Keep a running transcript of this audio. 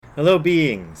Hello,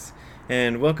 beings,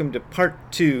 and welcome to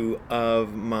part 2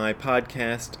 of my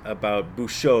podcast about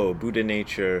Busho, Buddha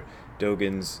Nature,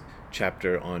 Dogen's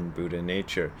chapter on Buddha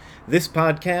Nature. This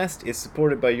podcast is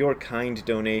supported by your kind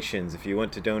donations. If you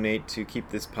want to donate to keep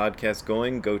this podcast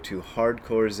going, go to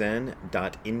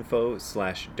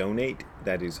hardcorezen.info/donate.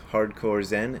 That is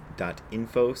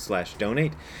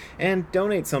hardcorezen.info/donate, and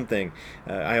donate something.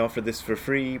 I offer this for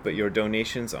free, but your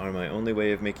donations are my only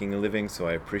way of making a living, so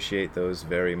I appreciate those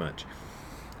very much.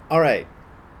 All right.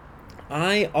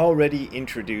 I already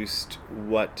introduced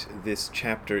what this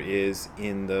chapter is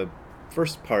in the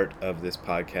first part of this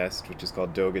podcast, which is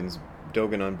called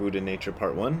Dogen on Buddha Nature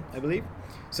Part 1, I believe.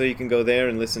 So you can go there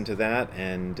and listen to that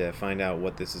and find out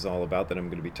what this is all about that I'm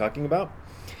going to be talking about.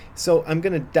 So I'm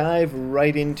going to dive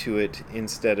right into it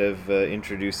instead of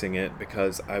introducing it,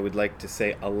 because I would like to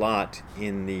say a lot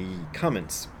in the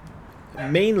comments.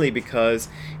 Mainly because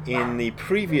in the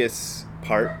previous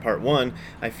part 1,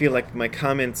 I feel like my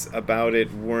comments about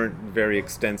it weren't very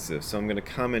extensive. So I'm going to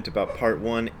comment about part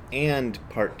 1 and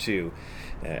part 2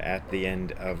 at the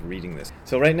end of reading this.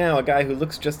 So right now, a guy who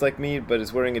looks just like me but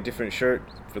is wearing a different shirt,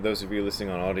 for those of you listening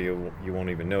on audio, you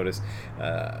won't even notice,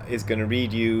 is going to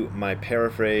read you my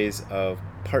paraphrase of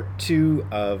part 2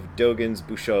 of Dogen's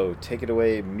Busho. Take it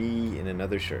away, me in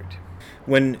another shirt.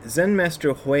 When Zen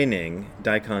Master Huineng,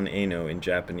 Daikon Eno in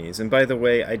Japanese, and by the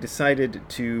way, I decided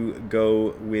to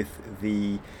go with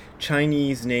the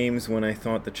Chinese names when I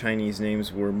thought the Chinese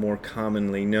names were more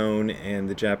commonly known, and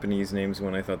the Japanese names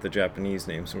when I thought the Japanese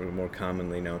names were more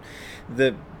commonly known.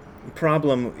 The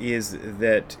problem is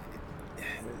that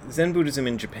Zen Buddhism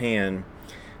in Japan,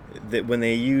 that when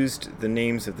they used the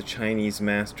names of the Chinese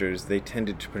masters, they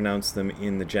tended to pronounce them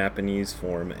in the Japanese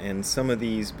form, and some of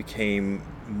these became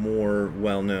more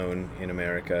well-known in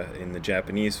America in the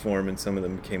Japanese form, and some of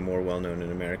them became more well-known in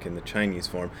America in the Chinese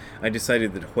form. I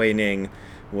decided that Huineng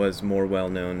was more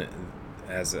well-known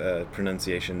as a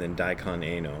pronunciation than Daikon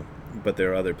Eno, but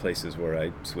there are other places where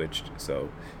I switched, so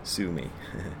sue me.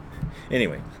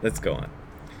 Anyway, let's go on.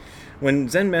 When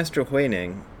Zen Master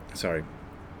Huineng,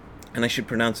 and I should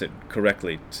pronounce it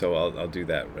correctly, so I'll do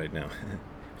that right now.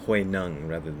 Huineng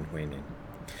rather than Huineng.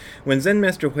 When Zen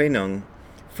Master Huineng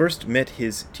first met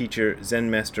his teacher Zen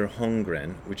Master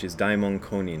Hongren, which is Daimon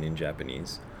Konin in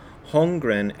Japanese,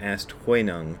 Hongren asked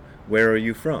Huineng, "Where are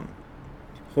you from?"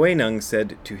 Huineng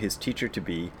said to his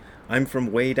teacher-to-be, "I'm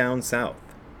from way down south."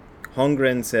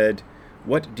 Hongren said,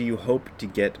 "What do you hope to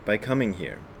get by coming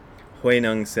here?"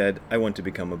 Huineng said, "I want to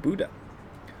become a Buddha."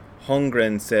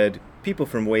 Hongren said, "People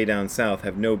from way down south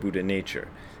have no Buddha nature.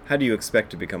 How do you expect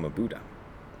to become a Buddha?"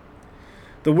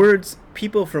 The words,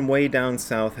 "people from way down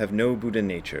south have no Buddha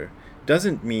nature,"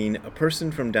 doesn't mean a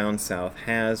person from down south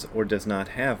has or does not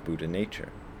have Buddha nature.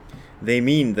 They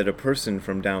mean that a person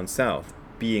from down south,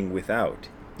 being without,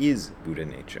 is Buddha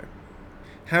nature.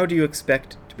 How do you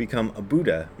expect to become a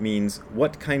Buddha means,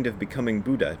 what kind of becoming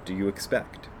Buddha do you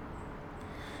expect?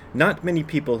 Not many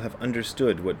people have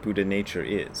understood what Buddha nature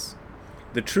is.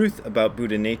 The truth about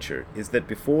Buddha nature is that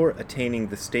before attaining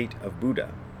the state of Buddha,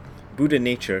 Buddha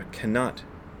nature cannot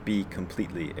be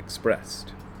completely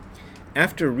expressed.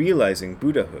 After realizing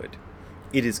Buddhahood,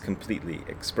 it is completely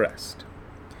expressed.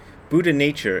 Buddha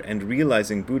nature and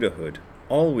realizing Buddhahood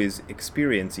always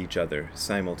experience each other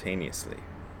simultaneously.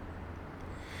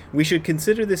 We should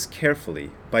consider this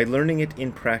carefully by learning it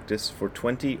in practice for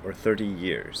 20 or 30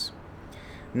 years.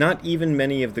 Not even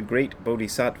many of the great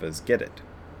bodhisattvas get it.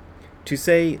 To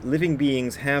say living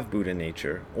beings have Buddha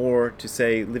nature, or to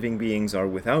say living beings are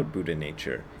without Buddha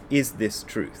nature, is this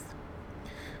truth.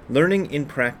 Learning in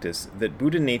practice that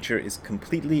Buddha nature is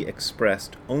completely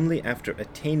expressed only after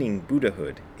attaining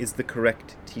Buddhahood is the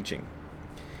correct teaching.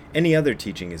 Any other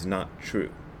teaching is not true.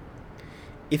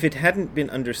 If it hadn't been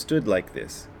understood like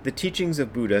this, the teachings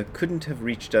of Buddha couldn't have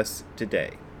reached us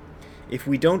today. If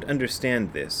we don't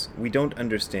understand this, we don't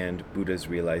understand Buddha's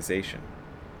realization.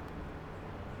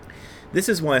 This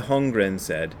is why Hongren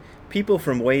said, "People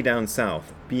from way down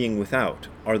south, being without,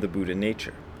 are the Buddha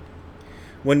nature."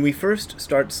 When we first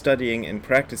start studying and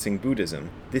practicing Buddhism,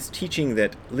 this teaching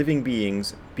that living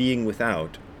beings, being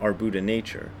without, are Buddha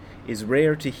nature, is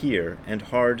rare to hear and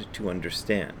hard to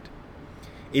understand.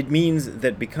 It means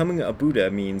that becoming a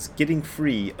Buddha means getting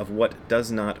free of what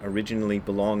does not originally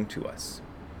belong to us.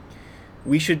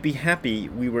 We should be happy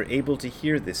we were able to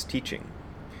hear this teaching.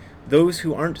 Those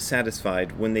who aren't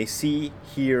satisfied when they see,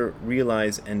 hear,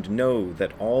 realize, and know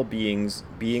that all beings,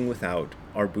 being without,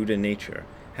 are Buddha nature,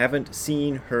 haven't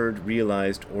seen, heard,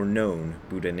 realized, or known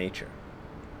Buddha nature.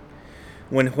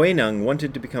 When Huineng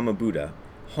wanted to become a Buddha,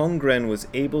 Hongren was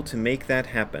able to make that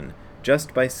happen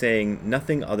just by saying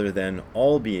nothing other than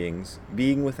all beings,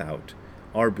 being without,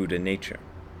 are Buddha nature.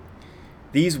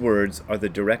 These words are the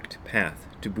direct path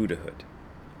to Buddhahood.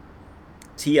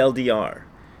 TLDR,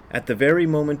 at the very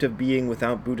moment of being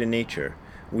without Buddha nature,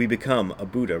 we become a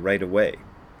Buddha right away.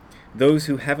 Those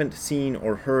who haven't seen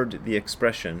or heard the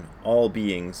expression, all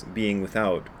beings, being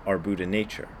without, are Buddha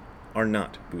nature, are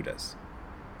not Buddhas.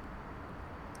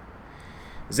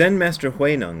 Zen Master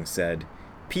Huineng said,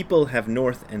 "People have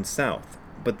north and south,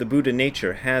 but the Buddha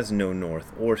nature has no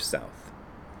north or south."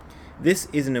 This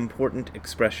is an important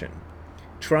expression.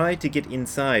 Try to get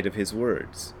inside of his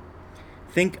words.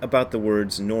 Think about the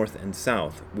words north and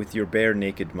south with your bare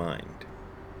naked mind.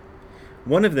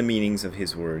 One of the meanings of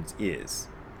his words is,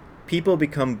 people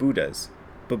become Buddhas,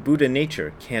 but Buddha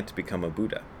nature can't become a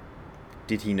Buddha.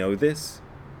 Did he know this?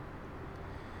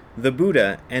 The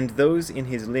Buddha and those in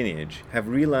his lineage have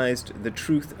realized the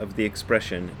truth of the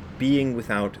expression being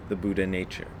without the Buddha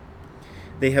nature.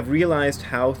 They have realized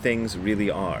how things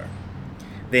really are.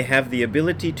 They have the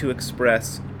ability to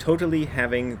express totally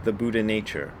having the Buddha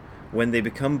nature when they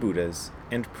become Buddhas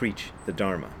and preach the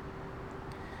Dharma.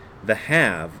 The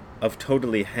have of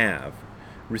totally have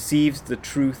receives the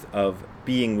truth of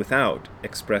being without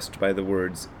expressed by the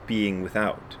words being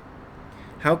without.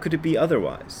 How could it be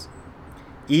otherwise?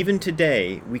 Even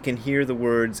today, we can hear the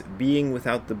words being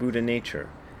without the Buddha nature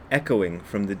echoing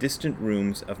from the distant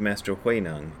rooms of Master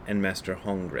Huineng and Master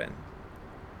Hongren.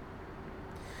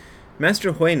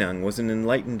 Master Huineng was an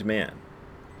enlightened man.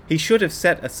 He should have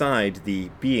set aside the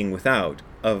being without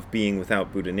of being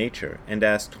without Buddha nature and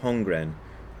asked Hongren,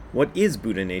 "What is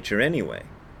Buddha nature anyway?"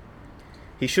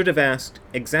 He should have asked,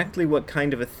 exactly what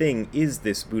kind of a thing is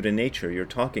this Buddha nature you're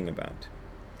talking about?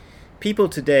 People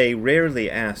today rarely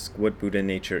ask what Buddha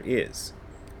nature is.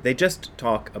 They just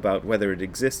talk about whether it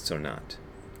exists or not.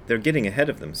 They're getting ahead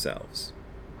of themselves.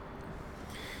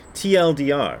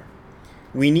 TLDR.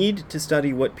 We need to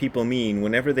study what people mean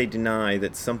whenever they deny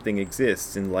that something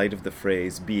exists in light of the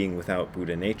phrase being without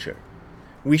Buddha nature.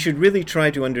 We should really try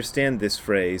to understand this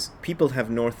phrase, people have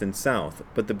north and south,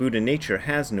 but the Buddha nature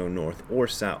has no north or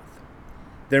south.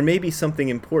 There may be something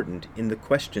important in the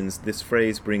questions this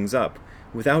phrase brings up,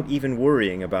 without even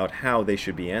worrying about how they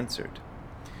should be answered.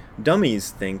 Dummies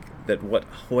think that what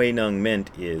Huineng meant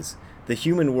is, the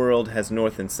human world has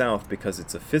north and south because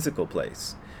it's a physical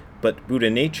place, but Buddha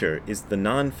nature is the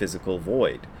non-physical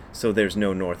void, so there's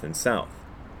no north and south.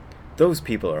 Those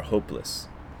people are hopeless.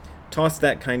 Toss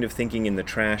that kind of thinking in the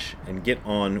trash and get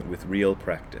on with real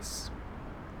practice.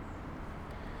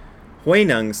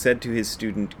 Huineng said to his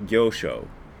student Gyosho,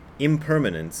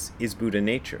 "Impermanence is Buddha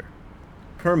nature.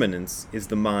 Permanence is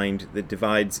the mind that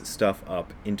divides stuff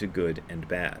up into good and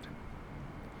bad."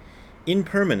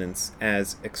 Impermanence,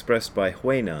 as expressed by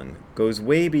Huineng, goes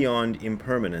way beyond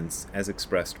impermanence as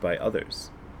expressed by others.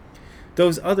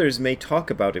 Those others may talk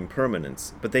about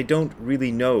impermanence, but they don't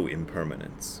really know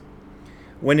impermanence.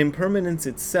 When impermanence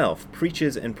itself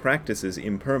preaches and practices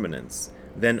impermanence,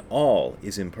 then all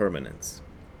is impermanence.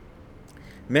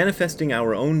 Manifesting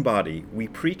our own body, we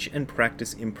preach and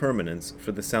practice impermanence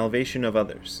for the salvation of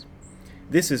others.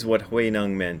 This is what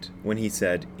Huineng meant when he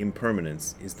said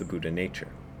impermanence is the Buddha nature.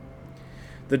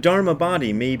 The Dharma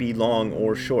body may be long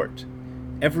or short.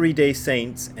 Everyday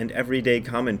saints and everyday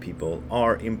common people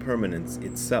are impermanence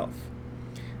itself.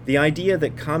 The idea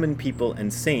that common people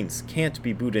and saints can't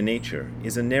be Buddha nature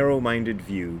is a narrow-minded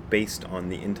view based on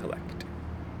the intellect.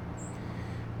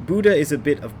 Buddha is a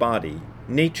bit of body,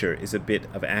 nature is a bit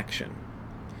of action.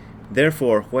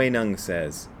 Therefore, Huineng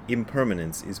says,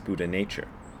 impermanence is Buddha nature.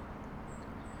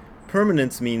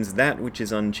 Permanence means that which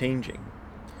is unchanging.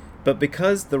 But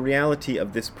because the reality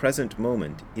of this present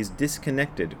moment is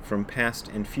disconnected from past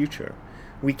and future,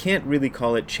 we can't really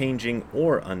call it changing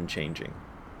or unchanging.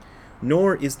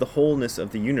 Nor is the wholeness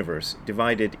of the universe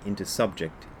divided into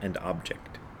subject and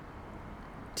object.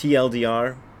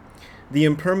 TLDR, the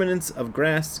impermanence of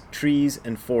grass, trees,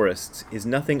 and forests is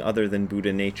nothing other than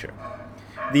Buddha nature.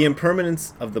 The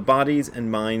impermanence of the bodies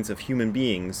and minds of human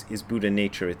beings is Buddha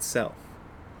nature itself.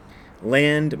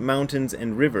 Land, mountains,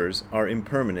 and rivers are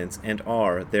impermanence and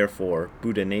are, therefore,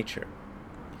 Buddha nature.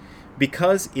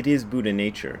 Because it is Buddha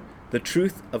nature, the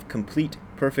truth of complete,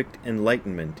 perfect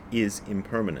enlightenment is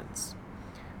impermanence.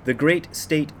 The great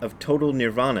state of total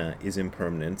nirvana is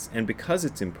impermanence, and because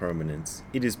it's impermanence,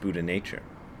 it is Buddha nature.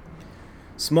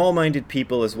 Small-minded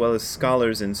people, as well as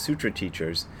scholars and sutra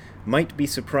teachers, might be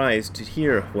surprised to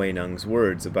hear Huineng's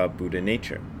words about Buddha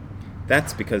nature.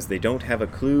 That's because they don't have a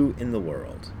clue in the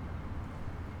world.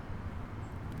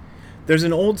 There's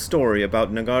an old story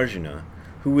about Nagarjuna,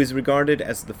 who is regarded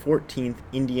as the 14th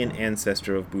Indian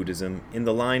ancestor of Buddhism in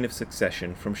the line of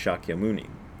succession from Shakyamuni.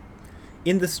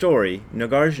 In the story,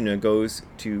 Nagarjuna goes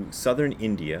to southern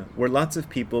India, where lots of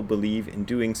people believe in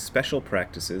doing special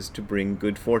practices to bring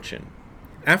good fortune.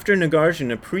 After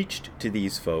Nagarjuna preached to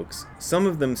these folks, some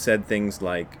of them said things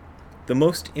like, "The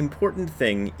most important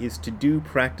thing is to do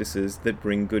practices that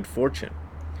bring good fortune.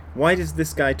 Why does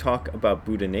this guy talk about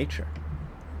Buddha nature?"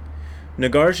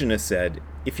 Nagarjuna said,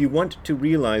 "If you want to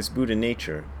realize Buddha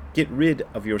nature, get rid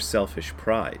of your selfish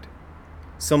pride."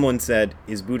 Someone said,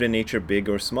 "Is Buddha nature big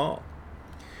or small?"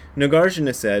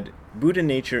 Nagarjuna said, "Buddha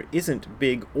nature isn't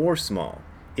big or small.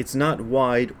 It's not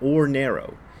wide or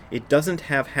narrow. It doesn't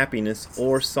have happiness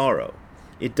or sorrow.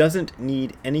 It doesn't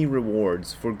need any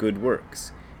rewards for good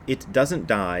works. It doesn't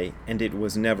die, and it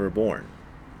was never born."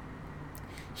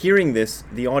 Hearing this,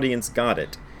 the audience got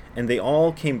it, and they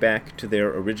all came back to their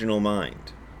original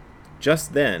mind.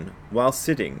 Just then, while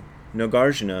sitting,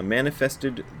 Nagarjuna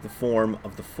manifested the form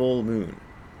of the full moon.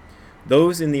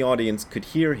 Those in the audience could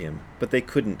hear him, but they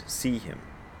couldn't see him.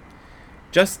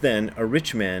 Just then, a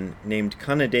rich man named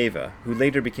Kanadeva, who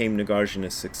later became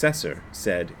Nagarjuna's successor,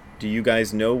 said, "Do you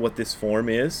guys know what this form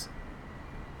is?"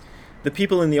 The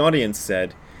people in the audience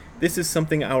said, "This is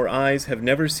something our eyes have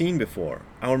never seen before,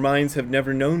 our minds have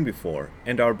never known before,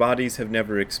 and our bodies have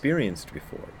never experienced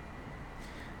before."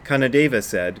 Kanadeva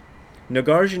said,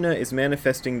 "Nagarjuna is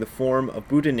manifesting the form of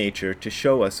Buddha nature to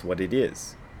show us what it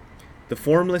is. The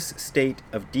formless state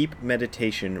of deep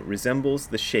meditation resembles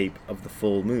the shape of the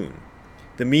full moon.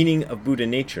 The meaning of Buddha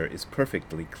nature is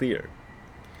perfectly clear."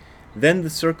 Then the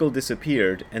circle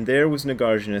disappeared, and there was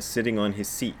Nagarjuna sitting on his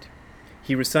seat.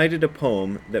 He recited a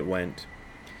poem that went,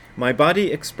 "My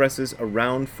body expresses a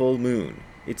round full moon.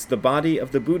 It's the body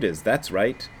of the Buddhas, that's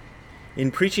right.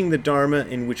 In preaching the Dharma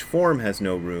in which form has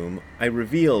no room, I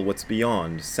reveal what's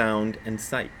beyond sound and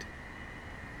sight."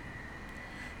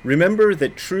 Remember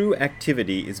that true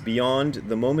activity is beyond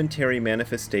the momentary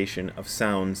manifestation of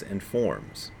sounds and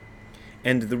forms.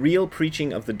 And the real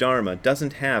preaching of the Dharma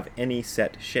doesn't have any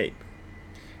set shape.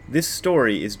 This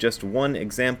story is just one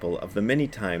example of the many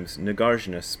times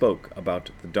Nagarjuna spoke about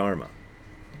the Dharma.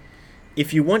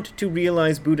 "If you want to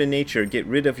realize Buddha nature, get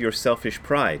rid of your selfish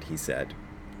pride," he said.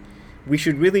 We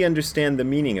should really understand the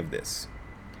meaning of this.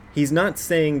 He's not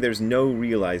saying there's no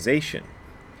realization.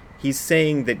 He's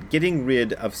saying that getting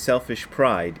rid of selfish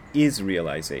pride is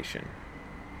realization.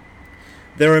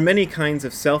 There are many kinds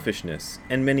of selfishness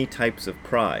and many types of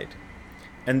pride,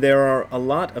 and there are a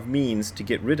lot of means to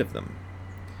get rid of them.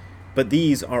 But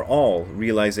these are all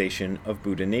realization of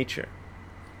Buddha nature.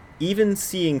 Even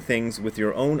seeing things with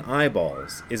your own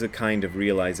eyeballs is a kind of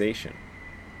realization.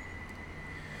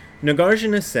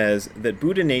 Nagarjuna says that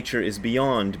Buddha nature is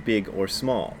beyond big or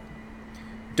small.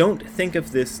 Don't think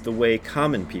of this the way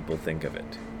common people think of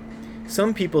it.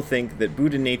 Some people think that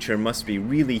Buddha nature must be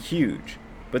really huge,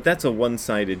 but that's a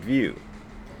one-sided view.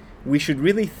 We should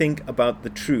really think about the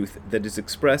truth that is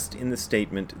expressed in the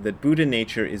statement that Buddha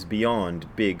nature is beyond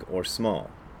big or small.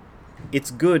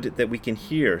 It's good that we can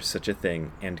hear such a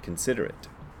thing and consider it.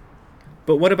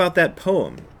 But what about that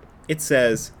poem? It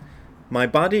says, "My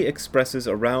body expresses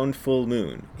a round full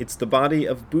moon. It's the body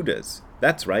of Buddhas.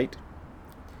 That's right."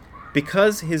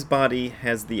 Because his body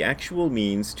has the actual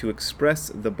means to express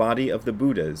the body of the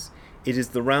Buddhas, it is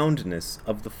the roundness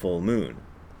of the full moon.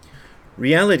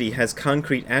 Reality has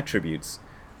concrete attributes,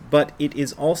 but it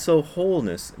is also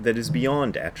wholeness that is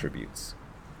beyond attributes.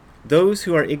 Those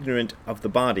who are ignorant of the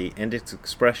body and its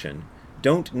expression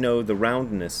don't know the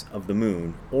roundness of the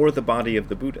moon or the body of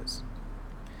the Buddhas.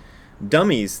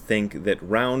 Dummies think that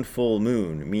round full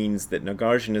moon means that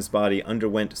Nagarjuna's body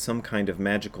underwent some kind of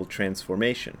magical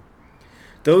transformation.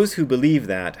 Those who believe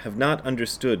that have not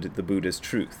understood the Buddha's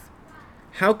truth.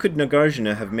 How could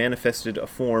Nagarjuna have manifested a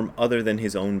form other than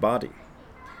his own body?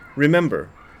 Remember,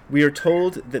 we are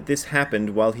told that this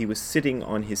happened while he was sitting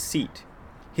on his seat.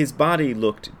 His body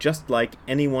looked just like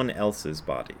anyone else's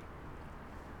body.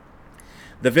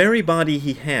 The very body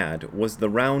he had was the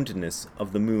roundness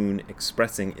of the moon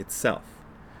expressing itself.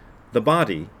 The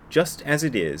body, just as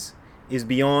it is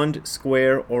beyond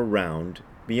square or round,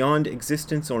 beyond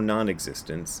existence or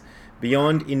non-existence,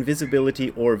 beyond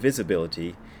invisibility or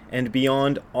visibility, and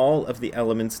beyond all of the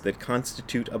elements that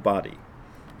constitute a body.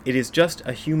 It is just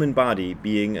a human body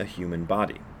being a human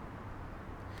body.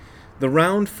 The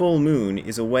round full moon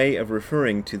is a way of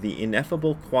referring to the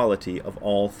ineffable quality of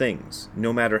all things,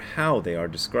 no matter how they are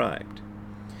described.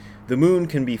 The moon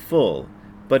can be full,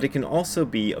 but it can also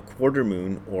be a quarter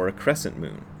moon or a crescent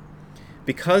moon.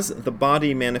 Because the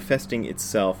body manifesting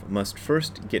itself must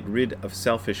first get rid of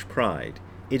selfish pride,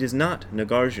 it is not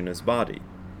Nagarjuna's body.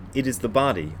 It is the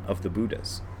body of the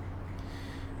Buddhas.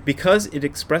 Because it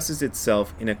expresses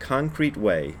itself in a concrete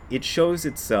way, it shows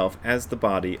itself as the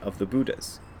body of the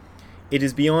Buddhas. It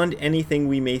is beyond anything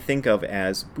we may think of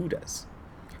as Buddhas.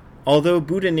 Although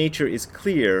Buddha nature is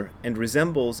clear and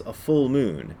resembles a full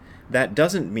moon, that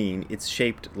doesn't mean it's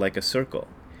shaped like a circle.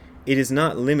 It is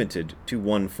not limited to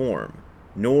one form,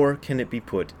 nor can it be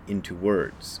put into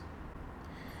words.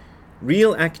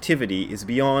 Real activity is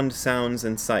beyond sounds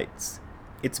and sights.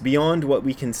 It's beyond what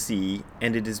we can see,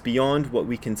 and it is beyond what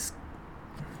we can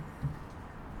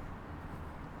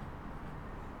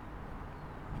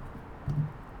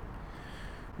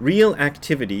Real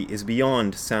activity is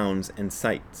beyond sounds and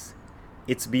sights.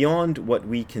 It's beyond what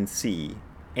we can see,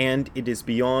 and it is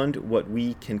beyond what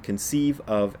we can conceive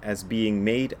of as being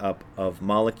made up of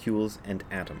molecules and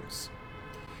atoms.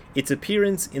 Its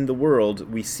appearance in the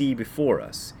world we see before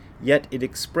us, yet it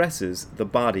expresses the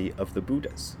body of the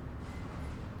Buddhas.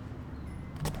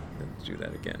 Let's do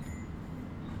that again.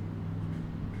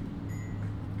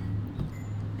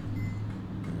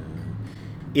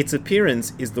 Its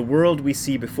appearance is the world we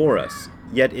see before us,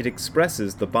 yet it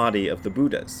expresses the body of the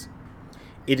Buddhas.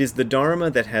 It is the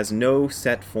Dharma that has no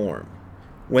set form.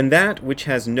 When that which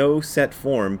has no set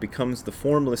form becomes the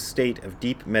formless state of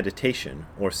deep meditation,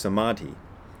 or samadhi,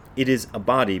 it is a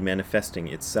body manifesting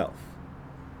itself.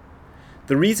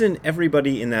 The reason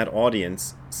everybody in that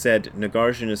audience said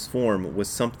Nagarjuna's form was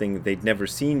something they'd never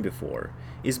seen before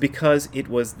is because it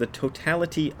was the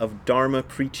totality of Dharma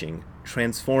preaching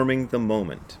transforming the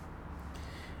moment.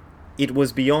 It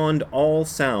was beyond all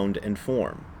sound and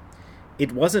form.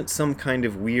 It wasn't some kind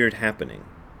of weird happening.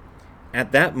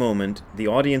 At that moment, the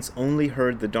audience only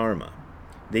heard the Dharma.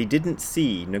 They didn't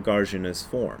see Nagarjuna's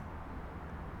form.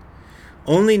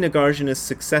 Only Nagarjuna's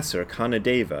successor,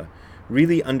 Kanadeva,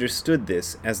 really understood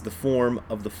this as the form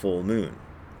of the full moon.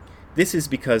 This is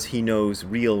because he knows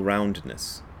real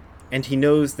roundness, and he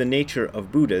knows the nature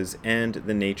of Buddhas and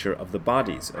the nature of the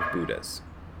bodies of Buddhas.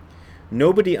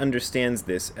 Nobody understands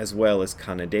this as well as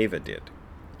Kanadeva did.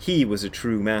 He was a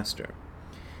true master.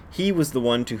 He was the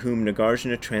one to whom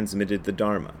Nagarjuna transmitted the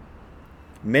Dharma.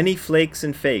 Many flakes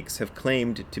and fakes have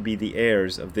claimed to be the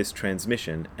heirs of this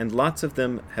transmission, and lots of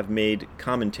them have made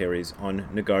commentaries on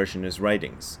Nagarjuna's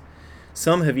writings.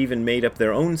 Some have even made up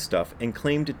their own stuff and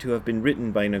claimed it to have been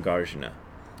written by Nagarjuna.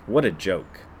 What a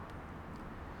joke.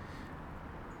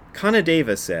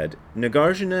 Kanadeva said,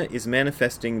 Nagarjuna is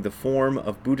manifesting the form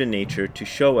of Buddha nature to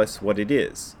show us what it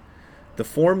is. The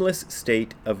formless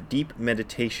state of deep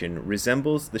meditation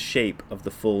resembles the shape of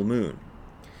the full moon.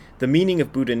 The meaning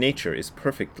of Buddha nature is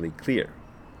perfectly clear.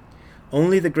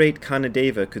 Only the great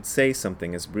Kanadeva could say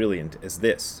something as brilliant as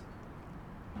this.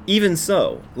 Even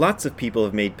so, lots of people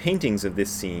have made paintings of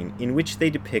this scene in which they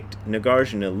depict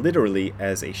Nagarjuna literally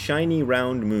as a shiny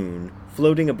round moon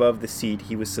floating above the seat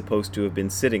he was supposed to have been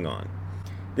sitting on.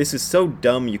 This is so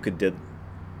dumb you could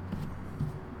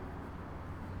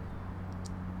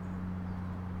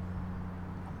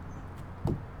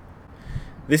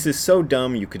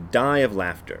die of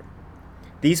laughter.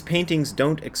 These paintings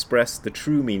don't express the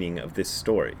true meaning of this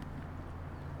story.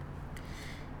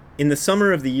 In the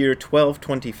summer of the year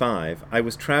 1225, I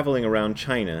was traveling around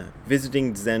China,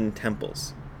 visiting Zen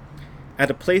temples. At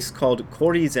a place called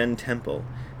Kori Zen Temple,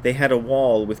 they had a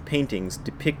wall with paintings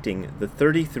depicting the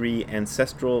 33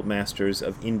 ancestral masters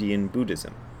of Indian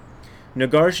Buddhism.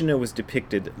 Nagarjuna was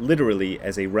depicted literally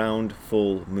as a round,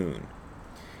 full moon.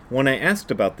 When I asked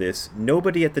about this,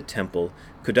 nobody at the temple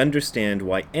could understand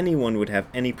why anyone would have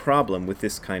any problem with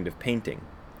this kind of painting.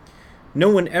 No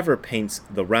one ever paints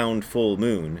the round, full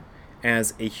moon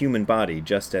as a human body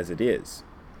just as it is.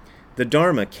 The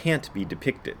Dharma can't be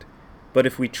depicted, but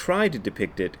if we try to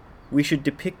depict it, we should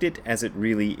depict it as it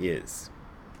really is.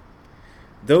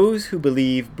 Those who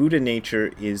believe Buddha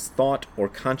nature is thought or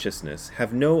consciousness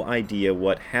have no idea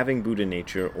what having Buddha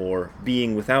nature or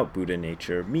being without Buddha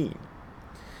nature mean.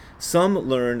 Some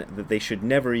learn that they should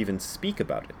never even speak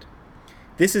about it.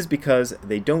 This is because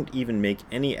they don't even make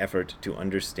any effort to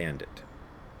understand it.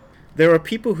 There are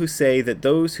people who say that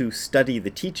those who study the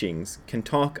teachings can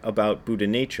talk about Buddha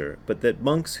nature, but that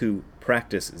monks who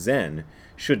practice Zen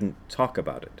shouldn't talk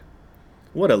about it.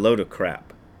 What a load of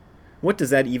crap. What does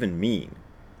that even mean?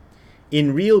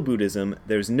 In real Buddhism,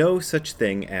 there's no such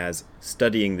thing as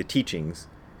studying the teachings,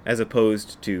 as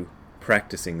opposed to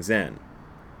practicing Zen.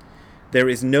 There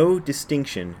is no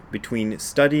distinction between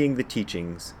studying the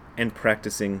teachings and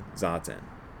practicing Zazen.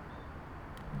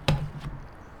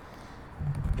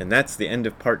 And that's the end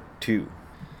of part 2.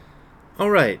 All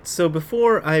right, so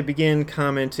before I begin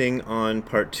commenting on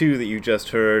part 2 that you just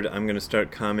heard, I'm going to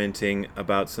start commenting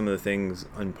about some of the things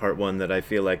on part 1 that I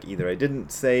feel like either I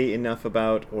didn't say enough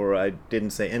about or I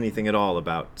didn't say anything at all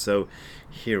about. So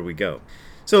here we go.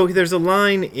 So there's a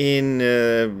line in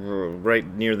right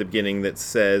near the beginning that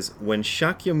says, when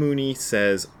Shakyamuni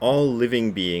says all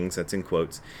living beings, that's in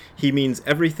quotes, he means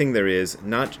everything there is,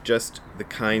 not just the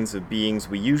kinds of beings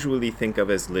we usually think of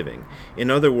as living. In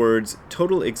other words,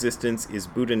 total existence is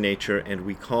Buddha nature, and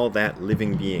we call that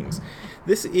living beings.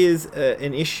 This is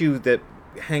an issue that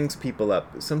hangs people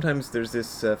up. Sometimes there's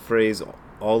this phrase,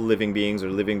 all living beings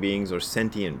or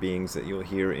sentient beings, that you'll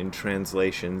hear in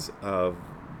translations of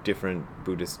different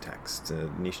Buddhist texts,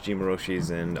 Nishijima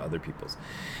Roshi's and other people's.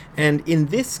 And in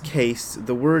this case,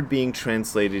 the word being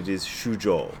translated is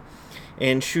shujo.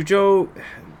 And shujo,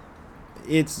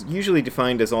 it's usually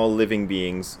defined as all living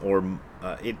beings, or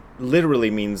it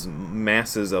literally means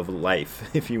masses of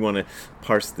life, if you want to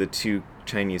parse the two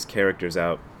Chinese characters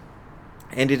out.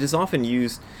 And it is often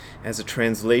used as a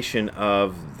translation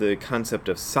of the concept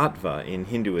of sattva in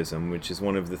Hinduism, which is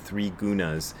one of the 3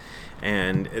 gunas.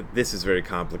 And this is very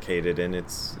complicated, and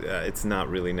it's not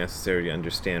really necessary to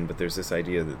understand, but there's this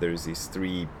idea that there's these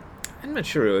 3, I'm not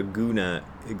sure a guna,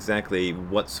 exactly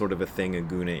what sort of a thing a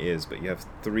guna is, but you have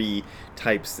 3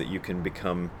 types that you can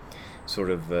become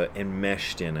sort of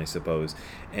enmeshed in, I suppose.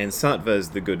 And sattva is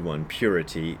the good one,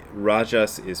 purity.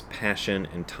 Rajas is passion,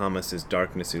 and tamas is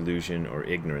darkness, illusion, or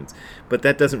ignorance. But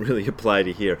that doesn't really apply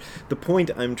to here. The point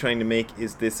I'm trying to make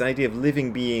is this idea of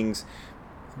living beings.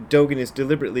 Dogen is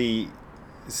deliberately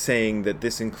saying that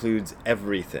this includes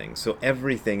everything. So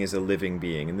everything is a living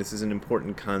being, and this is an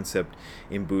important concept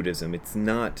in Buddhism. It's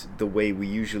not the way we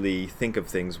usually think of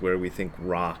things, where we think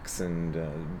rocks and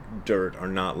dirt are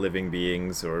not living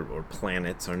beings, or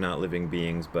planets are not living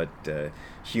beings, but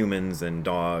humans and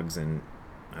dogs and,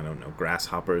 I don't know,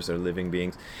 grasshoppers are living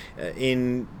beings.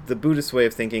 In the Buddhist way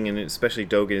of thinking, and especially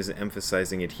Dogen is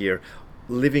emphasizing it here,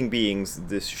 living beings,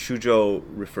 this shujo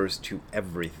refers to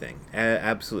everything,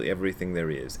 absolutely everything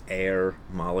there is. Air,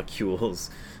 molecules,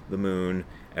 the moon,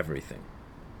 everything.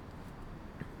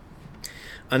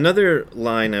 Another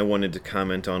line I wanted to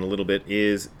comment on a little bit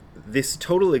is, this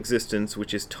total existence,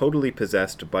 which is totally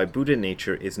possessed by Buddha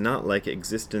nature, is not like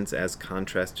existence as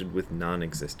contrasted with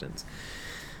non-existence.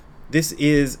 This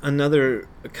is another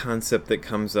concept that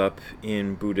comes up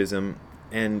in Buddhism,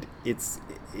 and it's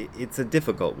a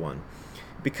difficult one,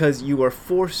 because you are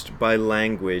forced by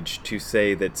language to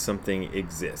say that something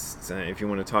exists. If you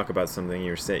want to talk about something,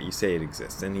 you say it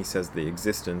exists. And he says the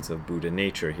existence of Buddha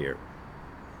nature here.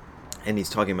 And he's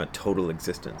talking about total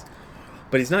existence.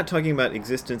 But he's not talking about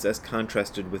existence as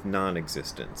contrasted with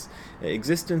non-existence.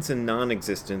 Existence and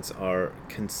non-existence are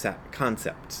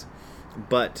concepts.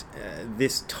 But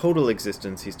this total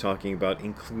existence he's talking about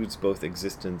includes both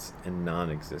existence and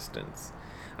non-existence.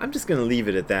 I'm just going to leave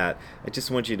it at that. I just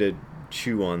want you to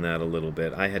chew on that a little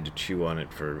bit. I had to chew on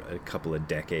it for a couple of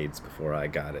decades before I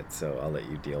got it, so I'll let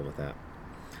you deal with that.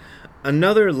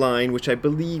 Another line, which I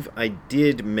believe I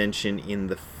did mention in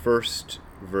the first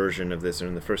version of this, or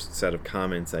in the first set of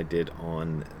comments I did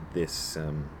on this,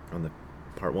 on the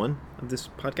part 1 of this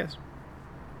podcast.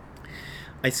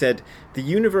 I said, the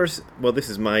universe, well, this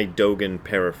is my Dogen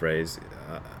paraphrase,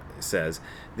 says,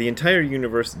 the entire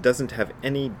universe doesn't have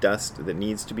any dust that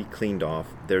needs to be cleaned off.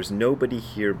 There's nobody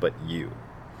here but you.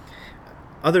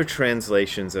 Other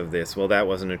translations of this, well, that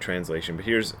wasn't a translation, but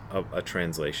here's a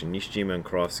translation. Nishijima and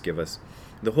Cross give us,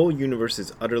 the whole universe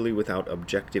is utterly without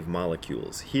objective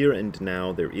molecules. Here and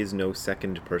now there is no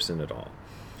second person at all.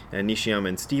 And Nishiyama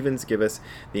and Stevens give us,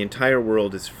 the entire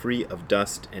world is free of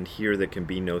dust, and here there can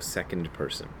be no second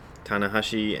person.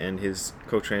 Tanahashi and his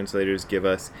co-translators give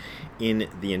us, in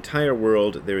the entire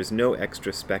world there is no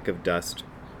extra speck of dust.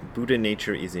 Buddha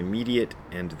nature is immediate,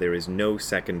 and there is no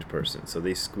second person. So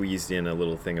they squeezed in a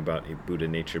little thing about Buddha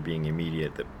nature being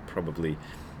immediate that probably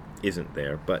isn't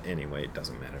there, but anyway, it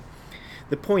doesn't matter.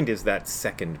 The point is that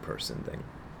second person thing.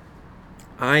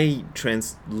 I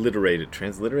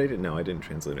transliterated? No, I didn't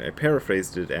translate it. I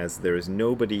paraphrased it as, there is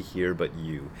nobody here but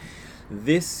you.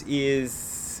 This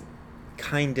is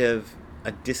kind of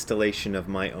a distillation of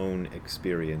my own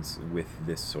experience with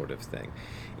this sort of thing,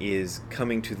 is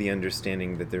coming to the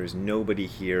understanding that there is nobody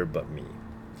here but me.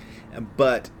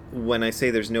 But when I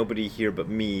say there's nobody here but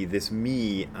me, this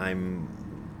me, I'm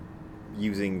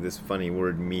using this funny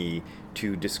word me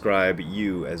to describe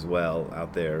you as well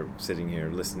out there sitting here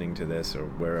listening to this, or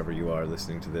wherever you are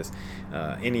listening to this.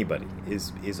 Anybody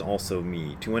is also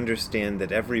me. To understand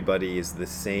that everybody is the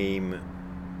same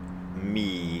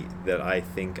me that I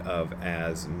think of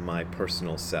as my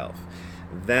personal self.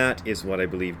 That is what I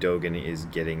believe Dogen is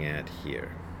getting at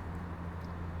here.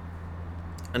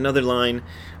 Another line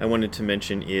I wanted to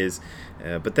mention is,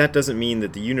 but that doesn't mean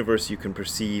that the universe you can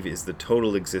perceive is the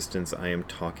total existence I am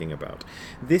talking about.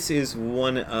 This is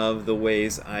one of the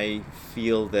ways I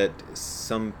feel that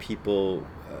some people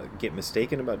get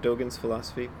mistaken about Dogen's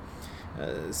philosophy.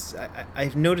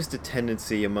 I've noticed a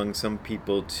tendency among some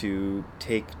people to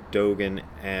take Dogen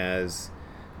as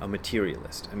a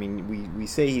materialist. I mean, we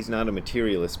say he's not a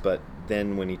materialist, but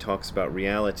then when he talks about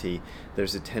reality,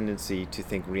 there's a tendency to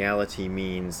think reality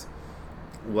means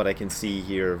what I can see,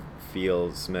 hear,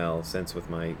 feel, smell, sense with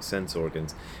my sense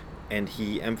organs. And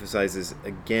he emphasizes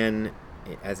again,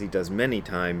 as he does many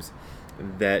times,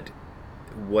 that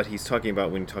what he's talking about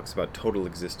when he talks about total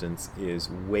existence is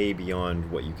way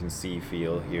beyond what you can see,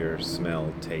 feel, hear,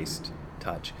 smell, taste,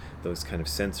 touch, those kind of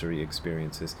sensory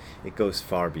experiences. It goes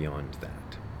far beyond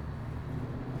that.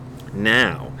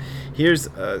 Now, here's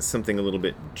something a little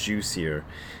bit juicier.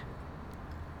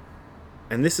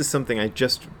 And this is something I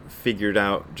just figured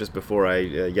out just before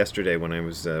yesterday when I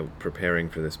was preparing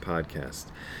for this podcast.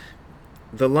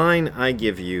 The line I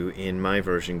give you in my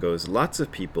version goes, lots of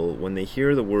people, when they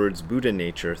hear the words Buddha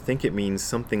nature, think it means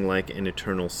something like an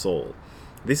eternal soul.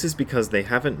 This is because they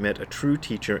haven't met a true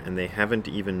teacher and they haven't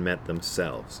even met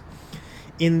themselves.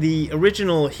 In the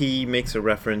original, he makes a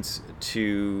reference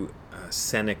to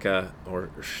Seneca, or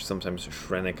sometimes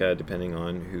Shrenika, depending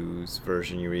on whose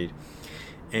version you read.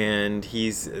 And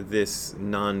he's this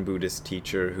non-Buddhist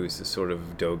teacher who's a sort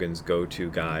of Dogen's go-to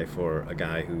guy for a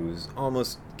guy who's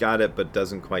almost got it but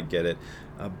doesn't quite get it.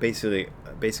 Basically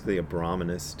a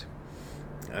Brahmanist.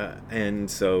 And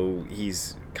so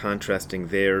he's contrasting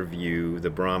their view, the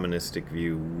Brahmanistic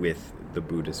view, with the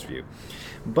Buddhist view.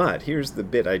 But here's the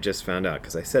bit I just found out,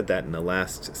 because I said that in the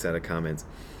last set of comments.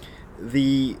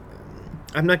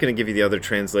 I'm not going to give you the other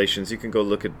translations. You can go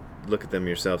look at them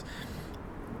yourselves.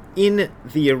 In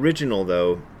the original,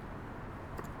 though,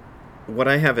 what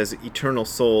I have as eternal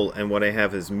soul and what I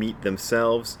have as meet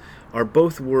themselves are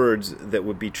both words that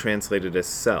would be translated as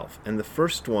self. And the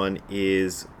first one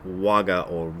is waga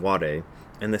or ware,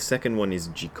 and the second one is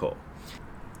jiko.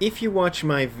 If you watch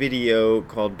my video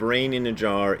called Brain in a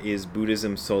Jar, Is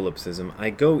Buddhism Solipsism,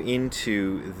 I go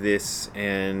into this,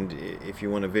 and if you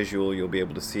want a visual, you'll be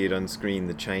able to see it on screen,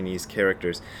 the Chinese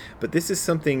characters. But this is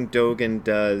something Dogen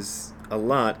does a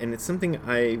lot, and it's something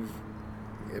I've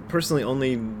personally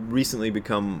only recently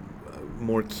become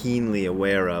more keenly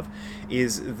aware of,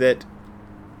 is that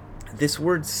this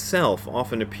word self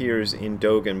often appears in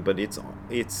Dogen, but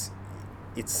it's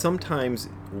sometimes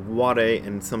ware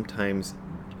and sometimes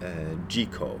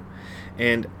jiko.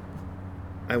 And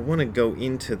I want to go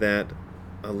into that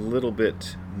a little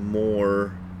bit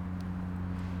more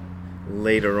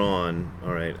later on.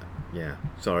 All right. Yeah,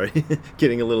 sorry,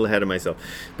 getting a little ahead of myself.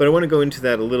 But I want to go into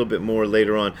that a little bit more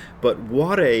later on. But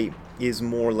ware is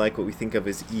more like what we think of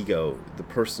as ego, the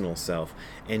personal self.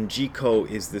 And jiko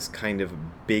is this kind of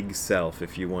big self,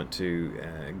 if you want to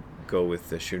go with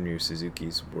the Shunryu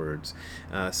Suzuki's words.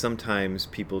 Sometimes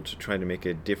people, to try to make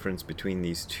a difference between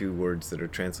these two words that are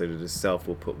translated as self,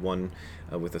 will put one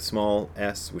with a small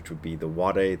s, which would be the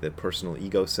ware, the personal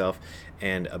ego self,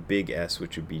 and a big S,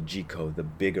 which would be jiko, the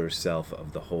bigger self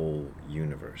of the whole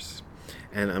universe.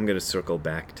 And I'm going to circle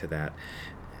back to that,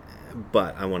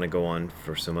 but I want to go on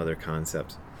for some other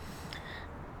concepts.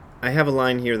 I have a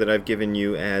line here that I've given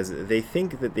you as, they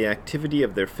think that the activity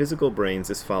of their physical brains,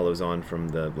 this follows on from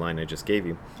the line I just gave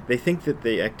you, they think that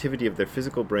the activity of their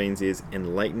physical brains is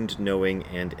enlightened knowing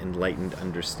and enlightened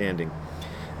understanding.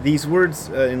 These words,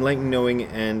 enlightened knowing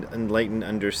and enlightened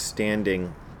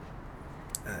understanding,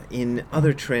 in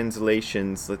other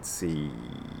translations, let's see,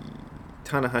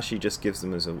 Tanahashi just gives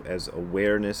them as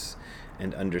awareness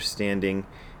and understanding,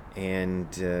 and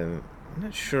I'm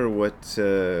not sure what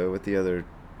the other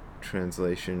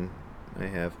translation I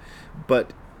have,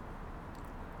 but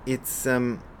it's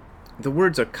the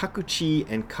words are kakuchi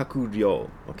and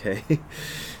kakuryo, okay?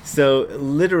 So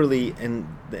literally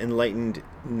enlightened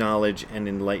knowledge and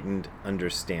enlightened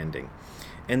understanding.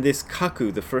 And this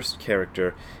kaku, the first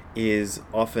character, is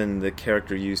often the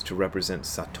character used to represent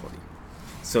satori.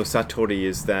 So satori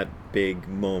is that big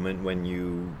moment when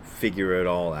you figure it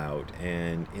all out.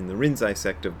 And in the Rinzai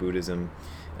sect of Buddhism,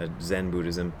 Zen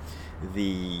Buddhism,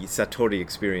 the satori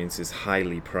experience is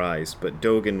highly prized, but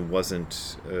Dogen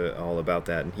wasn't all about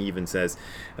that, and he even says,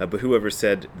 but whoever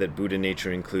said that Buddha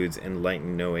nature includes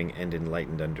enlightened knowing and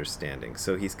enlightened understanding.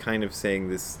 So he's kind of saying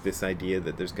this idea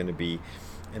that there's going to be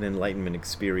an enlightenment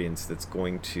experience that's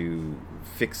going to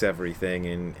fix everything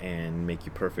and make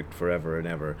you perfect forever and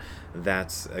ever.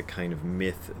 That's a kind of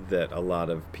myth that a lot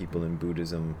of people in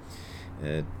Buddhism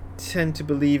tend to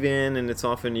believe in, and it's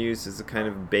often used as a kind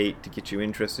of bait to get you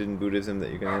interested in Buddhism, that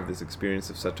you're going to have this experience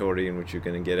of Satori in which you're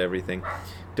going to get everything.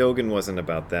 Dogen wasn't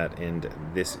about that, and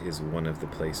this is one of the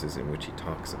places in which he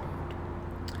talks about.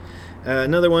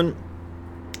 Another one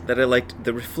that I liked,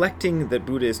 the reflecting that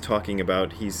Buddha is talking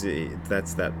about,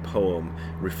 that's that poem,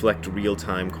 "Reflect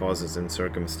real-time causes and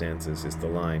circumstances," is the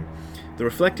line. The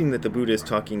reflecting that the Buddha is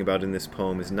talking about in this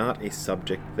poem is not a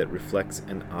subject that reflects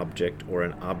an object or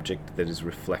an object that is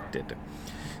reflected.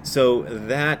 So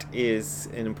that is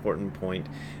an important point.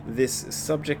 This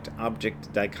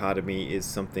subject-object dichotomy is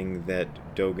something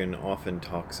that Dogen often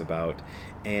talks about,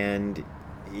 and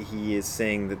he is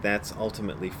saying that that's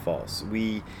ultimately false.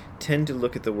 We tend to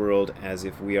look at the world as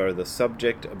if we are the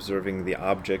subject observing the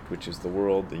object, which is the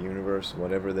world, the universe,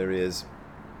 whatever there is.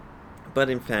 But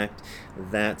in fact,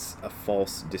 that's a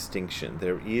false distinction.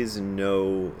 There is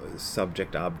no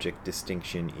subject-object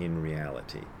distinction in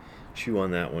reality. Chew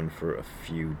on that one for a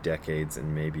few decades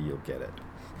and maybe you'll get it.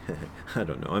 I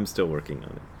don't know. I'm still working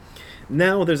on it.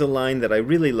 Now there's a line that I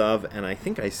really love, and I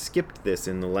think I skipped this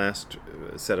in the last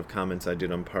set of comments I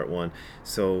did on part 1,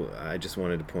 so I just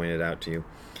wanted to point it out to you.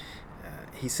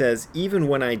 He says, even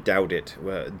when I doubt it,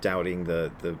 doubting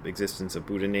the existence of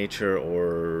Buddha nature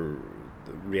or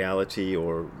reality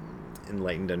or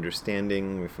enlightened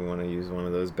understanding, if we want to use one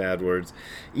of those bad words,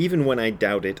 even when I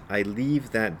doubt it, I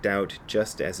leave that doubt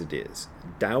just as it is.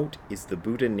 Doubt is the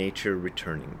Buddha nature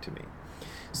returning to me.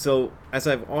 So, as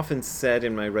I've often said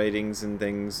in my writings and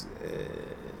things,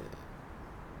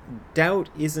 doubt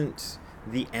isn't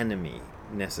the enemy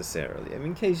necessarily. I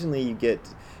mean, occasionally you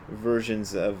get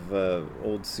versions of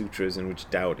old sutras in which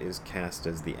doubt is cast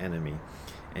as the enemy,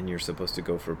 and you're supposed to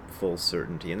go for full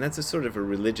certainty. And that's a sort of a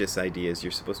religious idea, is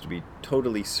you're supposed to be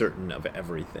totally certain of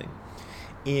everything.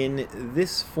 In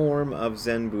this form of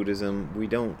Zen Buddhism, we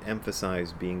don't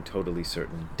emphasize being totally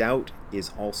certain. Doubt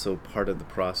is also part of the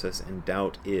process, and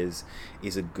doubt is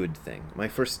a good thing. My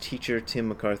first teacher, Tim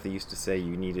McCarthy, used to say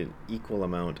you need an equal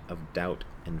amount of doubt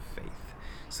and faith.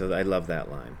 So I love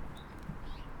that line.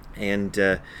 And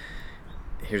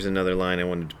here's another line I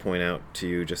wanted to point out to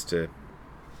you, just to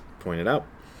point it out.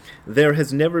 There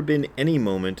has never been any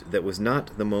moment that was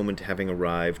not the moment having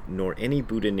arrived, nor any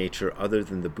Buddha nature other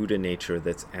than the Buddha nature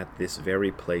that's at this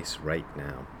very place right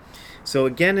now. So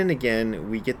again and again,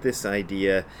 we get this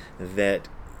idea that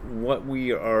what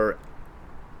we are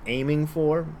aiming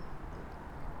for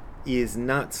is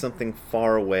not something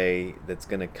far away that's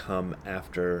going to come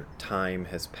after time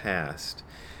has passed,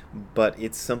 but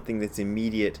it's something that's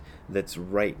immediate, that's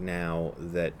right now,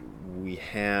 that we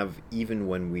have even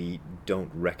when we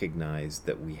don't recognize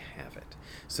that we have it.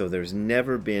 So there's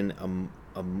never been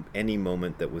any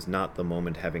moment that was not the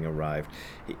moment having arrived.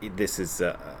 This is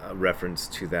a reference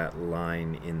to that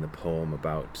line in the poem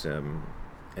about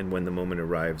and when the moment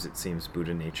arrives, it seems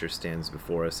Buddha nature stands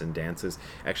before us and dances.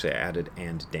 Actually, I added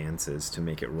 "and dances" to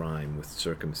make it rhyme with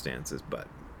circumstances, but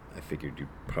I figured you'd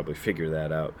probably figure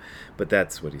that out. But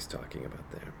that's what he's talking about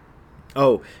there.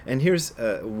 Oh, and here's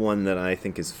one that I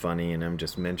think is funny, and I'm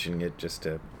just mentioning it just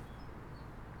to,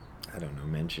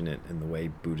 mention it in the way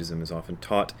Buddhism is often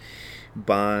taught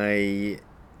by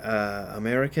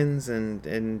Americans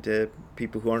and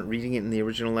people who aren't reading it in the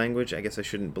original language. I guess I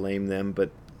shouldn't blame them,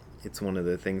 but it's one of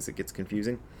the things that gets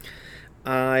confusing.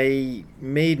 I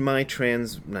made my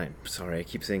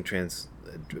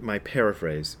my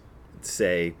paraphrase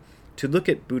say, to look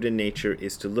at Buddha nature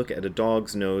is to look at a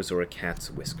dog's nose or a cat's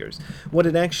whiskers. What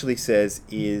it actually says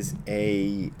is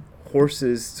a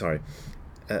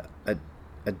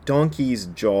donkey's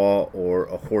jaw or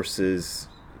a horse's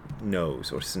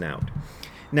nose or snout.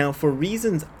 Now, for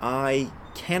reasons I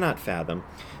cannot fathom,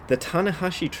 the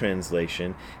Tanahashi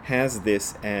translation has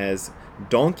this as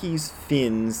donkey's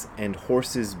fins and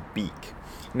horse's beak.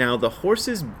 Now, the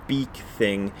horse's beak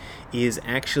thing is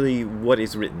actually what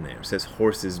is written there. It says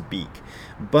horse's beak.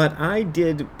 But I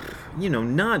did,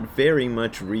 not very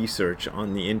much research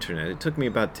on the internet. It took me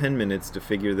about 10 minutes to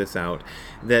figure this out,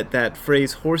 that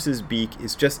phrase horse's beak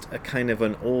is just a kind of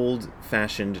an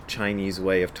old-fashioned Chinese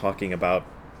way of talking about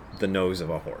the nose of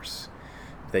a horse.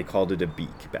 They called it a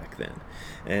beak back then.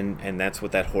 And that's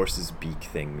what that horse's beak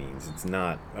thing means. It's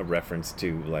not a reference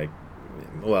to,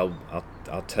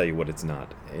 I'll tell you what it's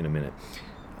not in a minute.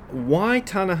 Why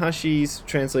Tanahashi's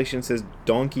translation says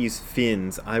donkey's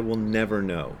fins, I will never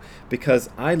know. Because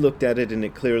I looked at it and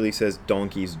it clearly says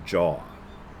donkey's jaw.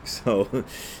 So,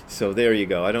 so there you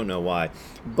go. I don't know why.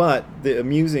 But the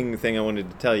amusing thing I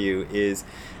wanted to tell you is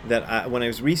that when I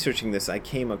was researching this, I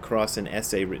came across an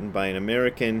essay written by an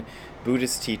American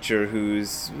Buddhist teacher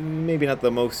who's maybe not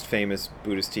the most famous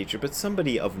Buddhist teacher, but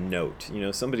somebody of note,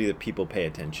 somebody that people pay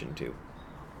attention to.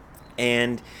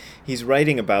 And he's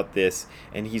writing about this,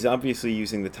 and he's obviously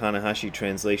using the Tanahashi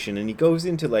translation, and he goes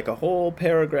into like a whole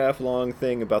paragraph long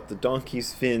thing about the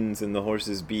donkey's fins and the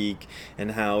horse's beak,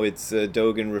 and how it's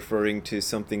Dogen referring to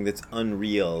something that's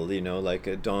unreal, like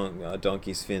a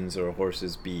donkey's fins or a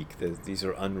horse's beak. These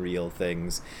are unreal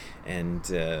things, and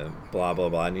blah, blah,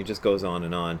 blah. And he just goes on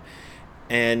and on.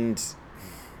 And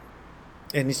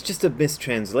it's just a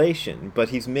mistranslation, but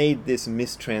he's made this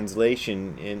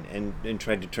mistranslation and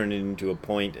tried to turn it into a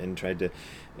point, and tried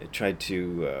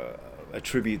to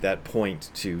attribute that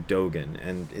point to Dogen,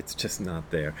 and it's just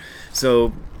not there.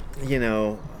 So,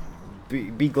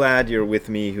 be glad you're with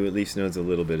me, who at least knows a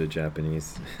little bit of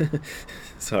Japanese.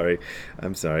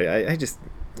 I'm sorry. I just,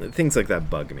 things like that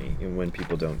bug me, when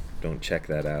people don't check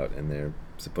that out, and they're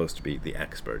supposed to be the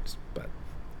experts. But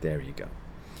there you go.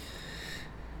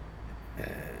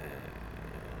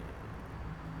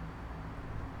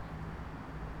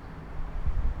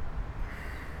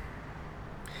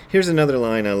 Here's another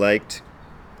line I liked.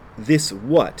 This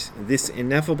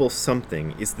ineffable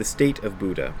something, is the state of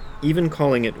Buddha. Even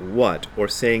calling it what, or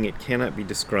saying it cannot be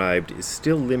described, is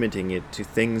still limiting it to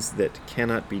things that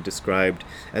cannot be described,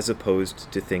 as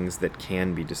opposed to things that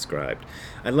can be described.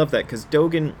 I love that, because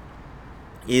Dogen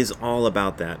is all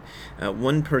about that.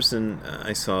 One person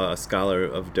I saw, a scholar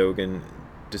of Dogen,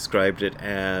 described it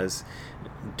as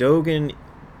Dogen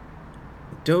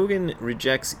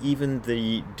rejects even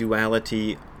the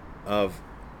duality of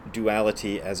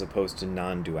duality as opposed to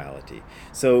non-duality.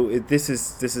 So this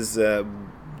is the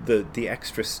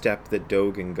extra step that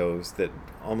Dogen goes, that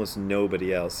almost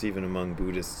nobody else, even among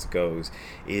Buddhists, goes,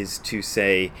 is to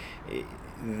say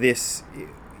this.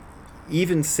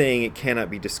 Even saying it cannot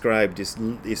be described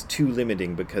is too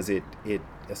limiting, because it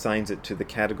assigns it to the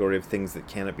category of things that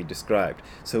cannot be described.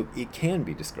 So it can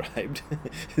be described.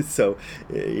 So,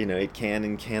 it can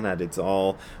and cannot. It's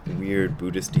all weird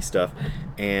Buddhist-y stuff.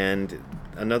 And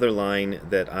another line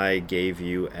that I gave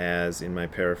you as, in my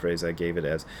paraphrase, I gave it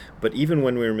as, but even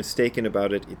when we're mistaken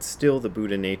about it, it's still the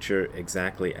Buddha nature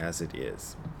exactly as it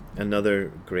is.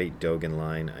 Another great Dogen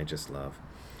line I just love.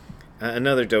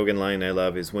 Another Dogen line I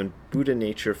love is, when Buddha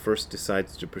nature first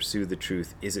decides to pursue the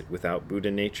truth, is it without Buddha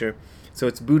nature? So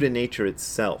it's Buddha nature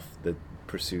itself that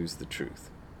pursues the truth.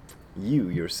 You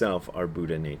yourself are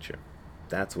Buddha nature.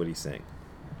 That's what he's saying.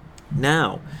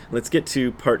 Now, let's get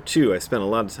to part 2. I spent a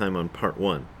lot of time on part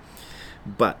 1.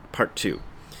 But part 2.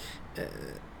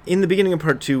 In the beginning of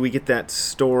part 2, we get that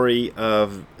story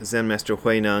of Zen Master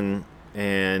Huineng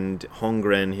and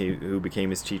Hongren, who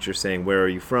became his teacher, saying, "Where are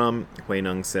you from?"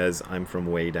 Huineng says, "I'm from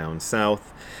way down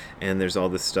south." And there's all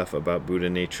this stuff about Buddha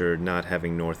nature not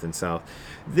having north and south.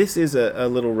 This is a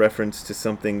little reference to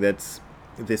something that's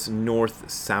this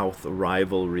north-south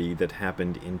rivalry that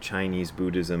happened in Chinese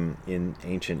Buddhism in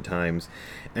ancient times.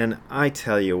 And I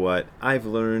tell you what, I've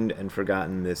learned and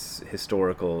forgotten this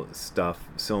historical stuff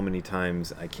so many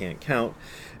times I can't count.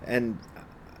 And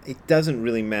it doesn't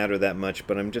really matter that much,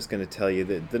 but I'm just going to tell you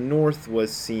that the North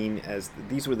was seen as,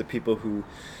 these were the people who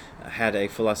had a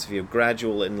philosophy of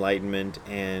gradual enlightenment,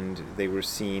 and they were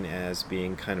seen as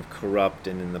being kind of corrupt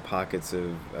and in the pockets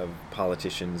of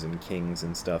politicians and kings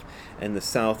and stuff. And the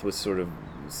South was sort of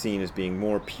seen as being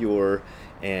more pure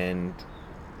and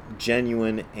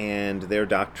genuine, and their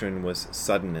doctrine was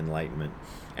sudden enlightenment.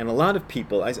 And a lot of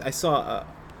people, I saw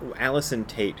Allison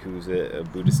Tate, who's a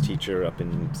Buddhist teacher up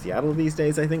in Seattle these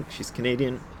days, I think. She's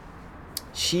Canadian.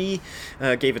 She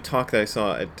gave a talk that I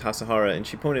saw at Tassajara, and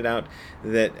she pointed out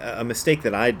that a mistake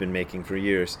that I'd been making for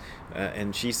years,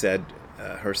 and she said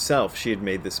herself she had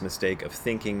made this mistake of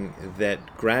thinking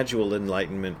that gradual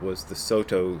enlightenment was the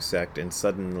Soto sect and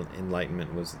sudden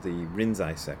enlightenment was the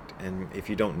Rinzai sect. And if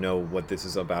you don't know what this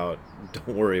is about,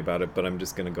 don't worry about it, but I'm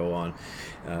just going to go on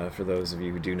for those of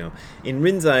you who do know. In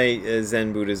Rinzai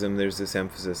Zen Buddhism, there's this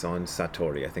emphasis on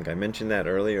Satori. I think I mentioned that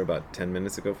earlier, about 5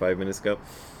 minutes ago.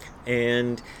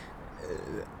 And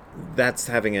that's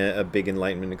having a big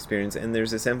enlightenment experience, and there's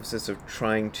this emphasis of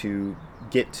trying to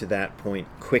get to that point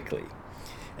quickly.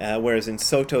 Whereas in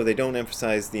Soto, they don't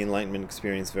emphasize the enlightenment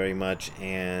experience very much,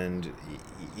 and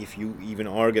if you even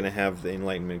are going to have the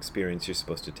enlightenment experience, you're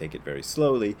supposed to take it very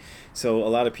slowly. So a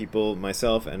lot of people,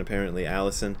 myself and apparently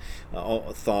Allison,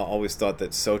 always thought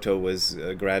that Soto was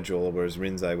gradual, whereas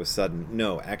Rinzai was sudden.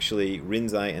 No, actually,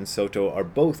 Rinzai and Soto are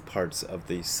both parts of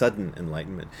the sudden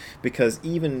enlightenment, because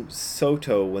even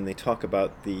Soto, when they talk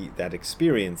about that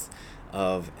experience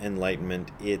of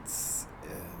enlightenment, it's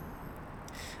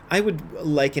I would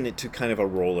liken it to kind of a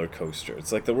roller coaster.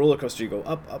 It's like the roller coaster, you go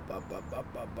up, up, up, up, up,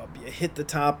 up, up, you hit the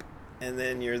top, and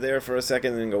then you're there for a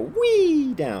second, and then go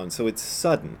whee down. So it's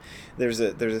sudden. There's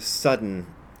a sudden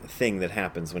thing that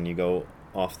happens when you go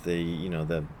off the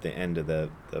end of the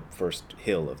first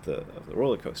hill of the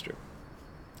roller coaster.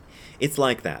 It's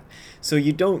like that. So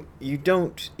it's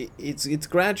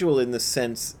gradual in the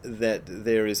sense that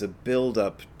there is a build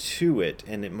up to it,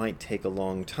 and it might take a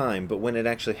long time, but when it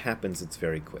actually happens, it's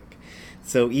very quick.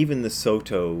 So even the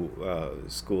Soto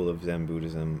school of Zen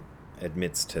Buddhism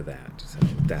admits to that. So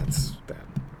that's that.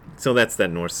 So that's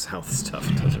that north-south stuff.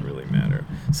 It doesn't really matter.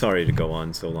 Sorry to go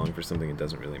on so long for something that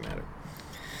doesn't really matter.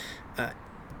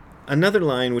 Another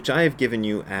line which I have given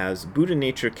you as Buddha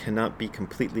nature cannot be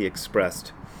completely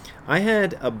expressed. I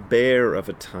had a bear of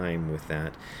a time with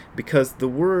that, because the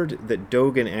word that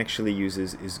Dogen actually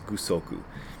uses is gusoku.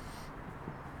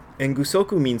 And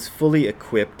gusoku means fully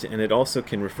equipped, and it also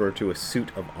can refer to a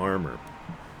suit of armor.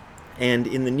 And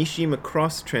in the Nishijima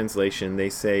Cross translation,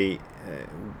 they say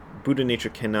Buddha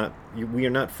nature we are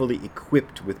not fully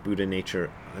equipped with Buddha nature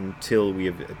until we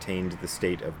have attained the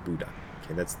state of Buddha.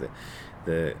 Okay, that's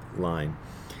the line.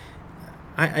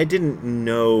 I didn't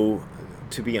know,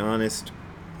 to be honest.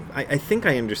 I think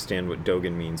I understand what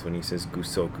Dogen means when he says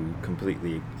gusoku,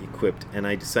 completely equipped, and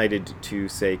I decided to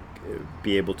say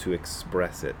be able to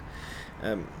express it.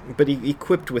 But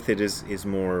equipped with it is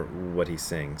more what he's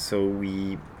saying. So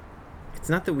it's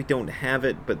not that we don't have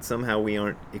it, but somehow we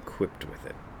aren't equipped with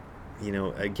it.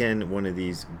 Again, one of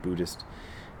these Buddhist,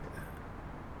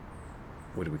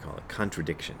 what do we call it,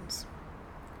 contradictions.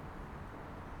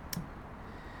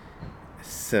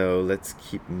 So let's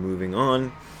keep moving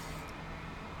on.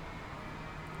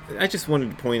 I just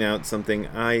wanted to point out something.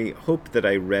 I hope that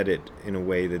I read it in a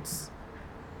way that's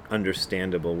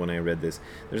understandable when I read this.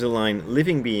 There's a line,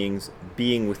 living beings,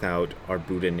 being without, are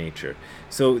Buddha nature.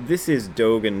 So this is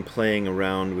Dogen playing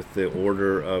around with the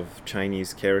order of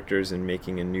Chinese characters and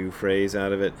making a new phrase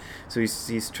out of it. So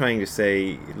he's trying to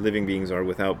say living beings are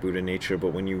without Buddha nature,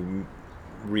 but when you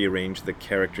rearrange the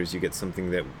characters, you get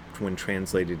something that, when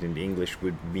translated into English,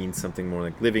 would mean something more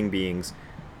like living beings,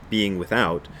 being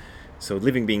without. So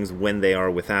living beings, when they are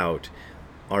without,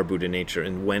 are Buddha nature.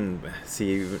 And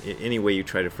any way you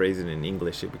try to phrase it in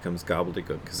English, it becomes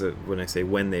gobbledygook. Because when I say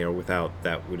when they are without,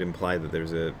 that would imply that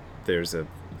there's a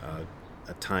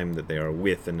time that they are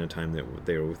with and a time that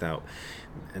they are without.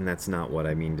 And that's not what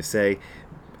I mean to say.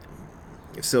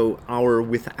 So our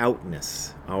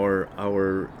withoutness,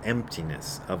 our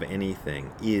emptiness of anything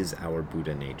is our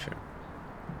Buddha nature.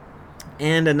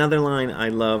 And another line I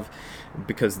love,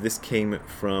 because this came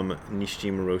from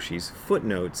Nishijima Roshi's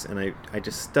footnotes, and I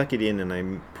just stuck it in and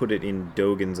I put it in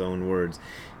Dogen's own words.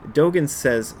 Dogen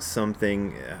says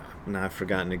something, now I've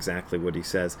forgotten exactly what he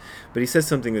says, but he says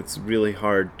something that's really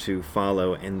hard to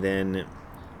follow, and then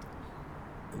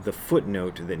the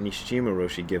footnote that Nishijima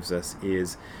Roshi gives us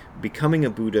is, becoming a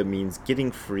Buddha means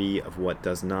getting free of what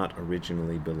does not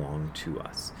originally belong to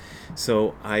us.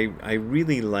 So I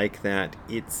really like that.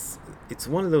 It's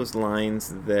one of those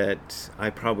lines that I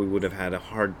probably would have had a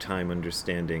hard time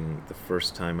understanding the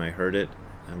first time I heard it.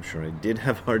 I'm sure I did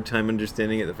have a hard time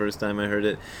understanding it the first time I heard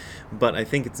it, but I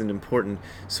think it's an important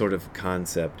sort of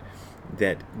concept,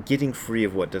 that getting free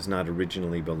of what does not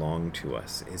originally belong to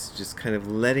us is just kind of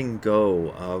letting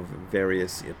go of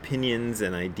various opinions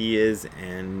and ideas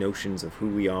and notions of who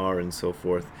we are and so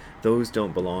forth. Those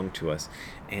don't belong to us,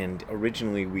 and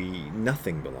originally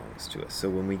nothing belongs to us. So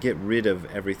when we get rid of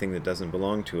everything that doesn't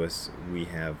belong to us, we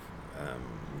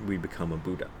become a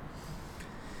Buddha.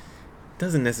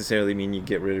 Doesn't necessarily mean you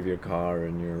get rid of your car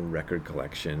and your record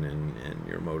collection and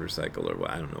your motorcycle, or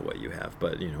I don't know what you have,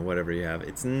 but whatever you have.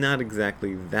 It's not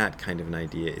exactly that kind of an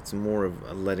idea. It's more of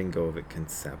a letting go of it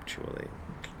conceptually.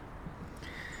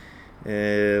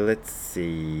 Let's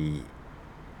see.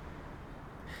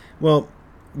 Well,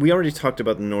 we already talked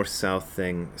about the north-south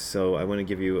thing, so I want to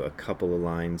give you a couple of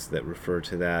lines that refer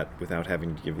to that without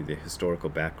having to give you the historical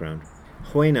background.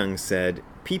 Huineng said,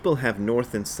 "People have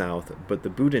north and south, but the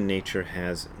Buddha nature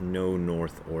has no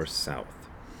north or south."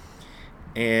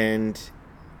 And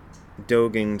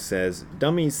Dogen says,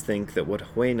 dummies think that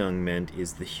what Huineng meant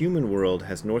is the human world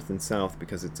has north and south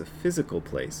because it's a physical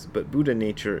place, but Buddha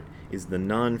nature is the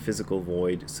non-physical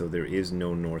void, so there is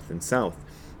no north and south.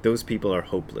 Those people are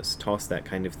hopeless. Toss that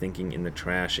kind of thinking in the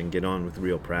trash and get on with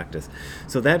real practice.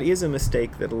 So that is a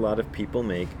mistake that a lot of people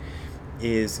make,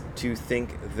 is to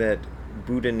think that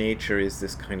Buddha nature is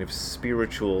this kind of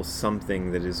spiritual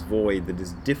something that is void, that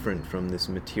is different from this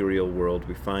material world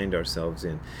we find ourselves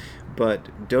in.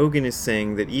 But Dogen is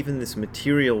saying that even this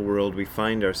material world we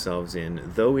find ourselves in,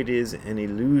 though it is an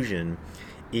illusion,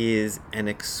 is an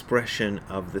expression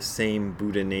of the same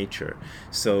Buddha nature.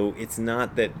 So it's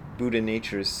not that Buddha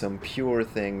nature is some pure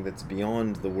thing that's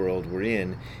beyond the world we're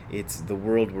in. It's the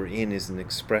world we're in is an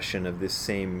expression of this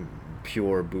same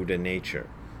pure Buddha nature.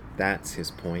 That's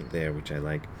his point there, which I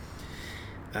like.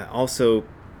 Also,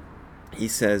 he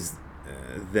says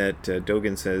that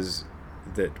Dogen says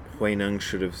that Huineng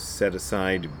should have set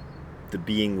aside the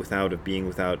being without of being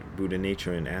without Buddha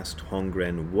nature and asked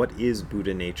Hongren, what is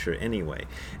Buddha nature anyway?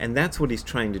 And that's what he's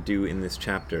trying to do in this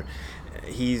chapter.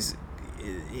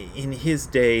 In his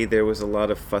day, there was a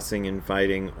lot of fussing and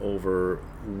fighting over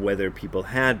whether people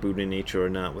had Buddha nature or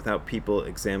not, without people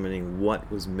examining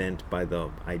what was meant by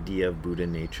the idea of Buddha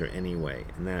nature anyway.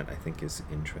 And that, I think, is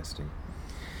interesting.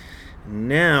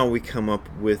 Now we come up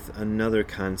with another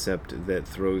concept that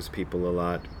throws people a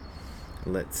lot.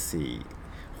 Let's see.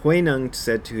 Huineng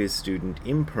said to his student,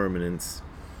 impermanence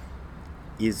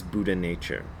is Buddha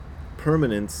nature.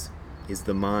 Permanence is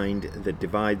the mind that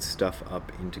divides stuff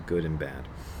up into good and bad.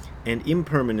 And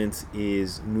impermanence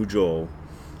is Muzhou,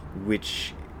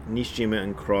 which Nishijima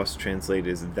and Cross translate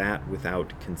as that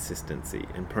without consistency.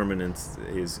 And permanence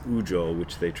is Uzhou,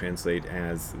 which they translate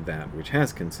as that which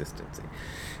has consistency.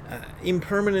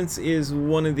 Impermanence is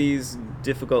one of these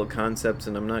difficult concepts,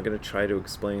 and I'm not going to try to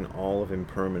explain all of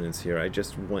impermanence here. I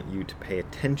just want you to pay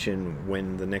attention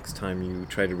when the next time you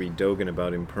try to read Dogen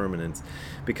about impermanence,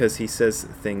 because he says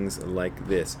things like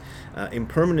this.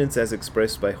 Impermanence as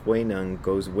expressed by Huineng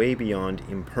goes way beyond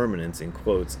impermanence, in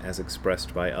quotes, as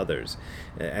expressed by others,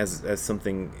 as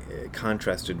something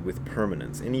contrasted with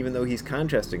permanence. And even though he's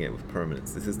contrasting it with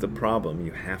permanence, this is the problem.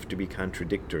 You have to be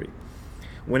contradictory.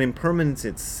 When impermanence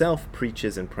itself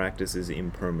preaches and practices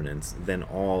impermanence, then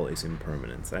all is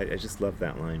impermanence. I just love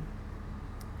that line.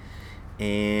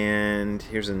 And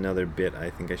here's another bit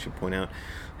I think I should point out.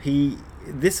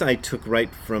 This I took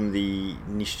right from the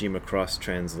Nishijima Cross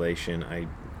translation. I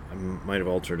might have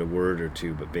altered a word or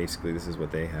two, but basically this is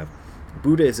what they have.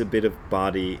 Buddha is a bit of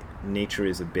body, nature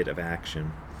is a bit of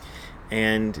action.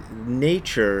 And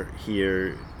nature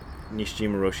here,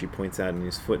 Nishijima Roshi points out in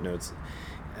his footnotes,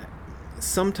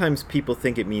 sometimes people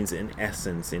think it means an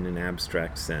essence in an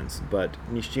abstract sense, but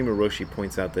Nishijima Roshi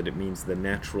points out that it means the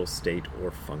natural state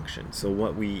or function. So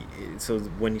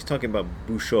when he's talking about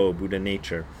Busho, Buddha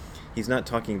nature, he's not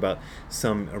talking about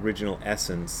some original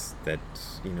essence that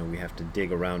we have to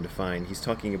dig around to find. He's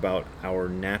talking about our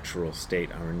natural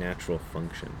state, our natural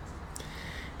function.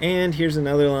 And here's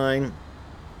another line.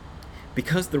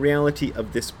 Because the reality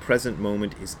of this present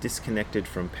moment is disconnected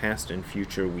from past and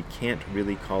future, we can't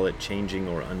really call it changing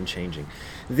or unchanging.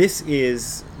 This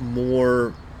is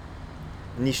more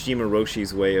Nishijima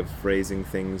Roshi's way of phrasing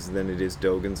things than it is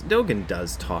Dogen's. Dogen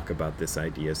does talk about this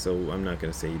idea, so I'm not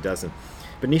going to say he doesn't.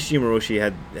 But Nishijima Roshi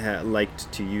had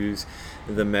liked to use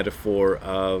the metaphor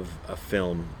of a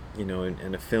film.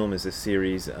 And a film is a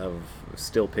series of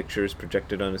still pictures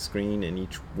projected on a screen, and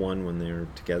each one, when they're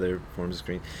together, forms a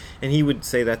screen. And he would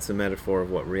say that's a metaphor of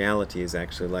what reality is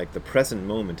actually like. The present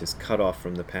moment is cut off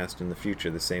from the past and the future,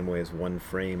 the same way as one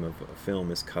frame of a film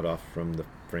is cut off from the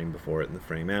frame before it and the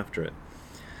frame after it.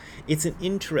 It's an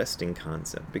interesting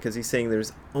concept, because he's saying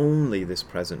there's only this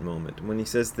present moment. When he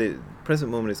says the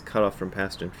present moment is cut off from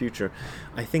past and future,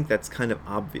 I think that's kind of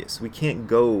obvious. We can't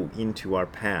go into our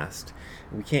past.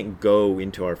 We can't go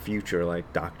into our future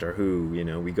like Doctor Who.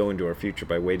 We go into our future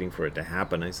by waiting for it to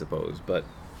happen, I suppose. But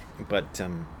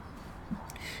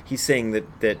he's saying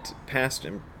that past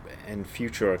and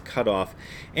future are cut off.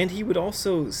 And he would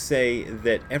also say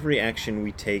that every action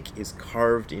we take is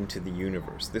carved into the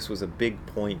universe. This was a big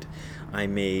point I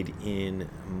made in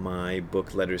my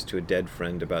book Letters to a Dead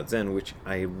Friend about Zen, which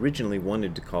I originally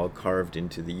wanted to call Carved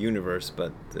into the Universe,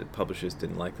 but the publishers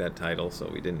didn't like that title, so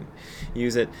we didn't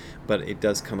use it. But it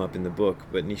does come up in the book.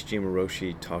 But Nishijima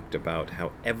Roshi talked about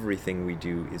how everything we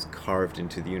do is carved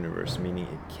into the universe, meaning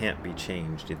it can't be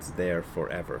changed. It's there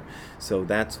forever. So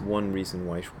that's one reason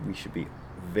why we should be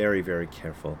very, very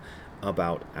careful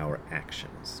about our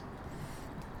actions.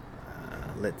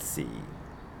 Let's see.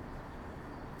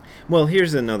 Well,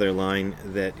 here's another line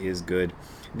that is good.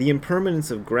 The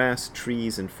impermanence of grass,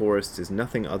 trees, and forests is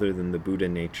nothing other than the Buddha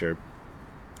nature.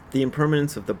 The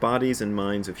impermanence of the bodies and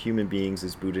minds of human beings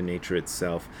is Buddha nature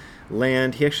itself.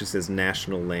 Land, he actually says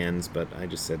national lands, but I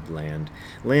just said land.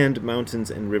 Land, mountains,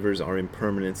 and rivers are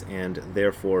impermanence and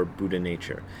therefore Buddha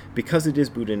nature. Because it is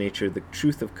Buddha nature, the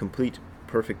truth of complete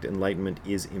perfect enlightenment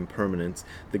is impermanence.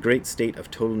 The great state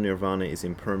of total nirvana is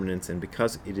impermanence, and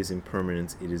because it is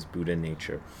impermanence, it is Buddha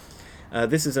nature.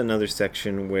 This is another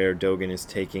section where Dogen is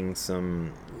taking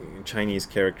some Chinese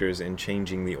characters and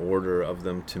changing the order of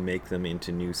them to make them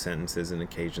into new sentences and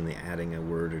occasionally adding a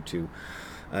word or two.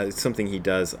 It's something he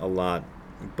does a lot.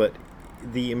 But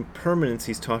the impermanence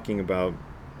he's talking about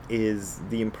is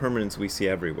the impermanence we see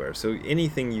everywhere. So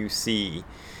anything you see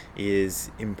is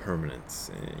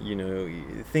impermanence.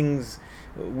 Things,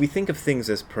 we think of things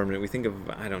as permanent. We think of,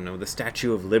 I don't know, the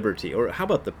Statue of Liberty, or how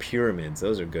about the pyramids?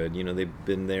 Those are good. They've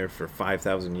been there for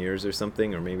 5,000 years or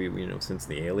something, or maybe, since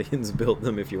the aliens built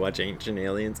them, if you watch Ancient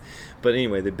Aliens. But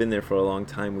anyway, they've been there for a long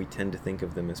time. We tend to think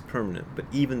of them as permanent. But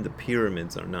even the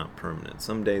pyramids are not permanent.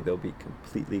 Someday they'll be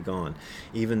completely gone.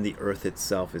 Even the earth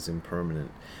itself is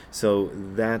impermanent. So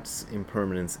that's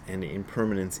impermanence, and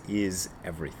impermanence is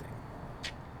everything.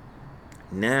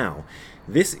 Now,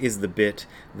 this is the bit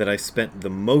that I spent the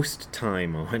most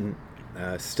time on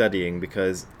studying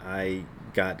because I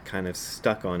got kind of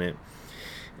stuck on it.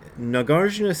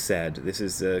 Nagarjuna said, this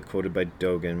is quoted by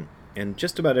Dogen, and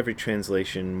just about every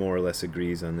translation more or less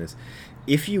agrees on this,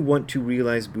 if you want to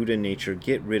realize Buddha nature,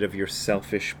 get rid of your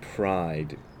selfish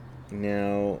pride.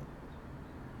 Now,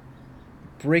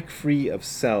 break free of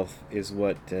self is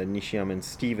what Nishiyaman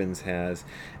Stevens has,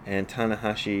 and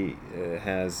Tanahashi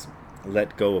has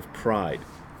let go of pride.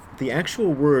 The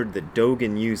actual word that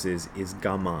Dogen uses is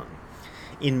gaman.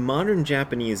 In modern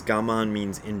Japanese, gaman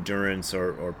means endurance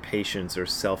or patience or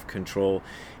self-control.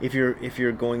 If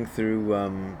you're going through,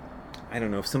 I don't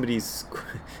know, if somebody's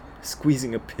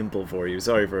squeezing a pimple for you,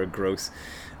 sorry for a gross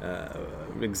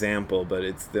example, but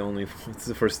it's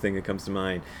the first thing that comes to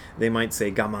mind. They might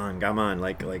say gaman,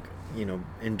 like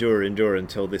endure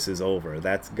until this is over.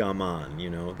 That's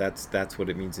gaman. That's what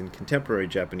it means in contemporary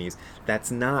Japanese.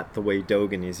 That's not the way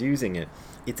Dogen is using it.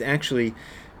 It's actually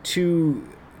two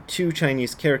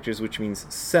Chinese characters, which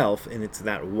means self, and it's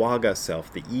that waga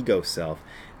self, the ego self,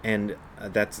 and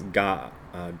that's ga,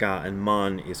 and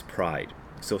man is pride.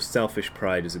 So selfish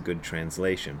pride is a good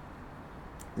translation.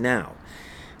 Now,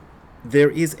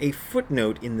 there is a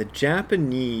footnote in the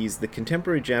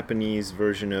contemporary Japanese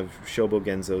version of Shobo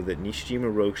Genzo that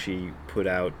Nishijima Roshi put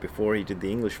out before he did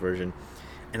the English version.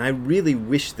 And I really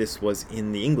wish this was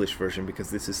in the English version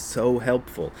because this is so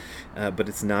helpful. But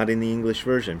it's not in the English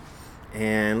version.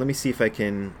 And let me see if I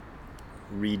can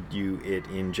read you it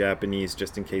in Japanese,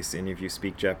 just in case any of you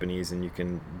speak Japanese and you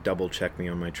can double check me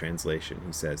on my translation.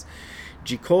 He says,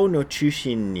 Jiko no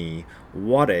chushin ni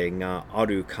ware ga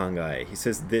aru kangai. He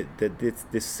says that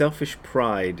this selfish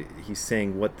pride, he's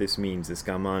saying what this means, this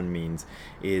gaman means,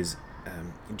 is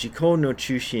Jiko no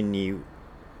chushin ni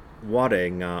ware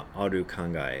ga aru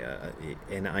kangai.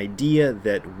 An idea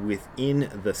that within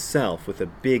the self, with a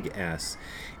big S,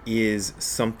 is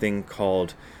something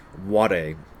called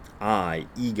ware, I,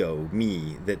 ego,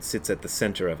 me, that sits at the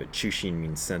center of it. Chushin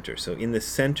means center. So in the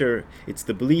center, it's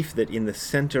the belief that in the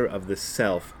center of the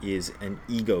self is an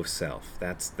ego self.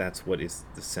 That's what is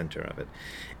the center of it.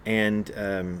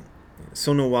 And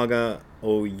sono waga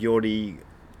o yori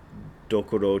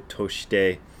dokoro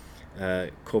toshite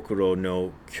kokoro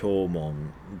no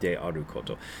kyomon de aru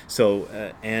koto. So,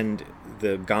 and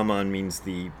the gaman means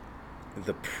the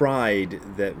pride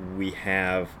that we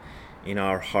have in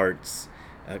our hearts,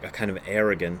 a kind of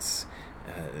arrogance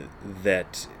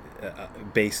that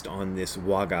based on this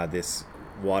waga, this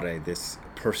ware, this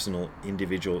personal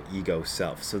individual ego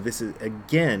self. So this is,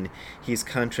 again, he's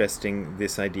contrasting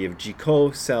this idea of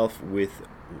jiko self with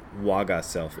waga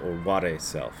self or ware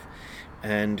self.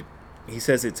 And he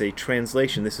says it's a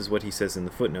translation, this is what he says in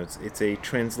the footnotes, it's a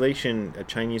translation, a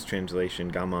Chinese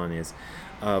translation, gaman is,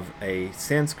 of a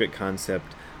Sanskrit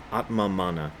concept, atma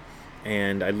mana.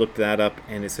 And I looked that up,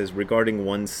 and it says regarding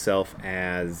oneself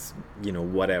as,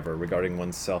 whatever, regarding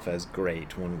oneself as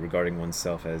great, regarding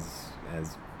oneself as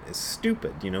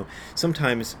stupid,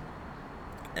 Sometimes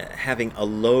having a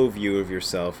low view of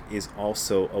yourself is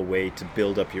also a way to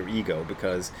build up your ego,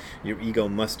 because your ego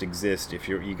must exist if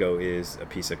your ego is a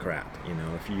piece of crap.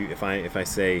 If I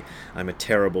say I'm a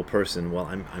terrible person, well,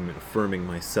 I'm affirming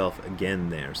myself again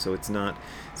there. So it's not.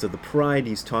 So the pride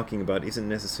he's talking about isn't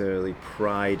necessarily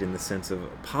pride in the sense of a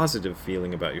positive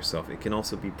feeling about yourself. It can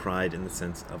also be pride in the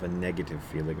sense of a negative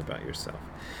feeling about yourself.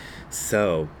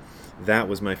 So That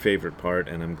was my favorite part,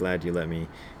 and I'm glad you let me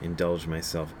indulge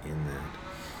myself in that.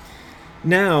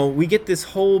 Now, we get this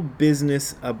whole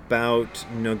business about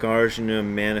Nagarjuna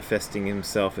manifesting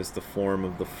himself as the form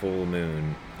of the full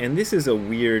moon. And this is a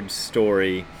weird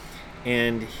story,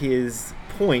 and his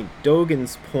point,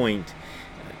 Dogen's point,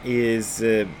 is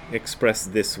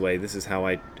expressed this way. This is how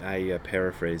I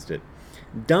paraphrased it.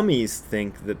 Dummies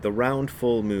think that the round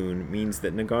full moon means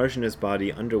that Nagarjuna's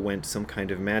body underwent some kind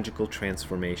of magical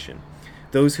transformation.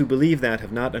 Those who believe that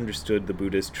have not understood the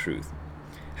Buddha's truth.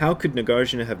 How could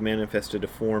Nagarjuna have manifested a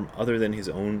form other than his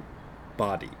own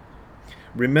body?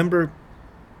 Remember,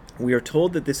 we are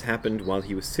told that this happened while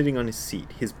he was sitting on his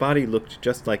seat. His body looked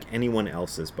just like anyone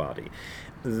else's body.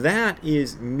 That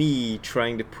is me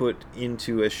trying to put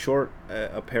into as short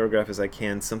a paragraph as I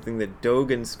can something that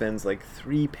Dogen spends like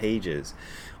 3 pages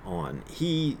on.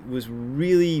 He was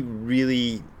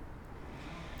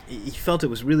he felt it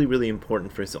was really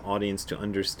important for his audience to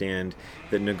understand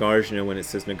that Nagarjuna, when it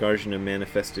says Nagarjuna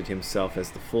manifested himself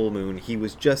as the full moon, he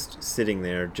was just sitting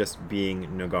there, just being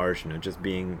Nagarjuna, just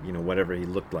being, whatever he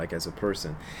looked like as a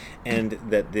person. And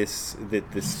that this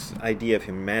idea of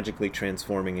him magically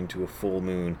transforming into a full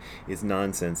moon is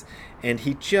nonsense. And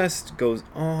he just goes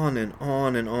on and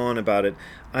on and on about it.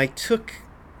 I took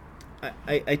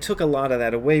a lot of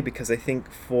that away because I think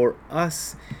for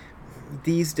us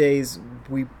these days,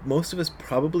 most of us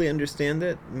probably understand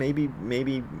it.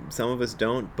 Maybe some of us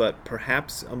don't, but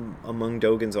perhaps among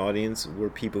Dogen's audience were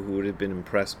people who would have been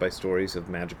impressed by stories of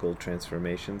magical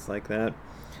transformations like that.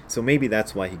 So maybe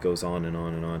that's why he goes on and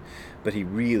on and on. But he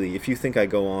really, if you think I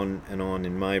go on and on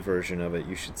in my version of it,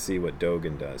 you should see what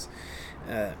Dogen does.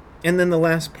 And then the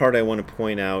last part I want to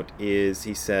point out is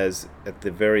he says at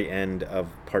the very end of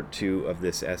part 2 of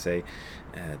this essay,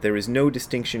 there is no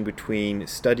distinction between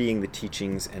studying the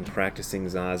teachings and practicing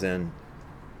Zazen.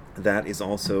 That is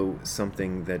also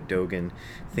something that Dogen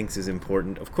thinks is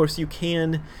important. Of course, you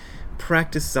can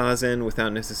practice Zazen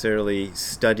without necessarily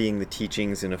studying the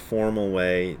teachings in a formal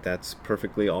way. That's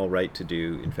perfectly all right to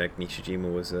do. In fact,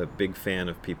 Nishijima was a big fan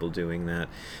of people doing that.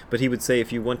 But he would say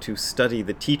if you want to study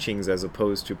the teachings as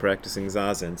opposed to practicing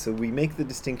Zazen. So we make the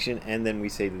distinction and then we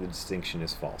say that the distinction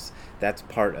is false. That's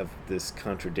part of this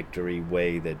contradictory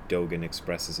way that Dogen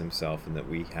expresses himself and that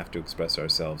we have to express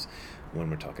ourselves when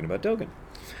we're talking about Dogen.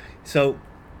 So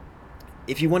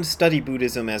if you want to study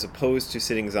Buddhism as opposed to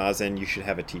sitting Zazen, you should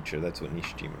have a teacher. That's what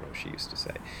Nishijima Roshi used to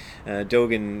say.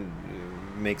 Dogen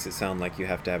makes it sound like you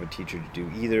have to have a teacher to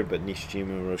do either, but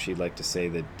Nishijima Roshi liked to say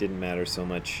that it didn't matter so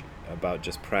much about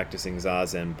just practicing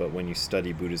Zazen, but when you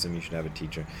study Buddhism, you should have a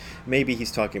teacher. Maybe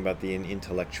he's talking about the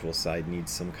intellectual side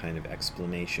needs some kind of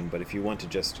explanation, but if you want to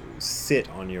just sit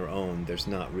on your own, there's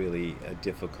not really a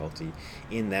difficulty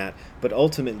in that. But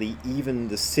ultimately, even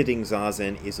the sitting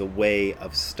Zazen is a way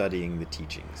of studying the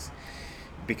teachings,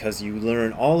 because you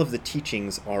learn all of the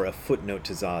teachings are a footnote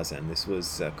to Zazen. This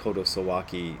was Kodo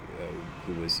Sawaki,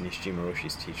 who was Nishijima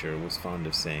Roshi's teacher, was fond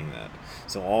of saying that.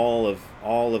 So all of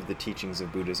the teachings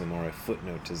of Buddhism are a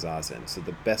footnote to Zazen. So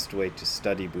the best way to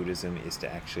study Buddhism is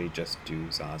to actually just do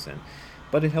Zazen.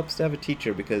 But it helps to have a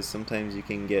teacher because sometimes you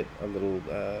can get a little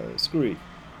screwy.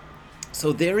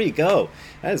 So there you go.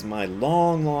 That is my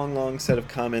long set of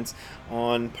comments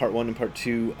on part 1 and part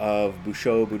 2 of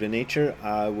Busho Buddha Nature.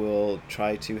 I will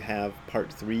try to have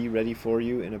part 3 ready for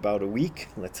you in about a week.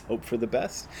 Let's hope for the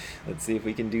best. Let's see if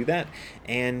we can do that.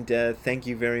 And thank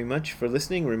you very much for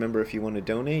listening. Remember, if you want to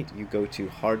donate, you go to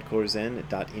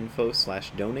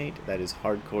hardcorezen.info/donate. That is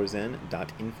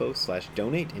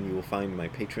hardcorezen.info/donate, and you will find my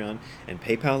Patreon and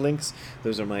PayPal links.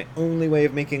 Those are my only way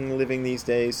of making a living these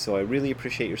days, so I really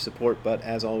appreciate your support. But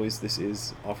as always, this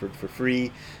is offered for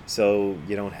free, so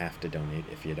you don't have to donate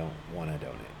if you don't want to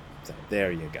donate. So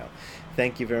there you go.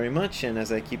 Thank you very much, and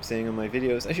as I keep saying on my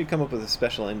videos, I should come up with a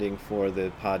special ending for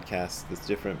the podcast that's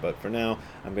different, but for now,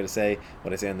 I'm going to say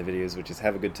what I say on the videos, which is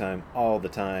have a good time all the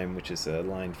time, which is a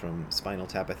line from Spinal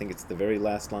Tap. I think it's the very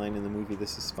last line in the movie.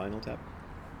 This is Spinal Tap.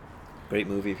 Great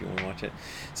movie if you want to watch it.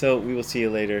 So we will see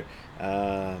you later.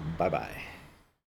 Bye-bye.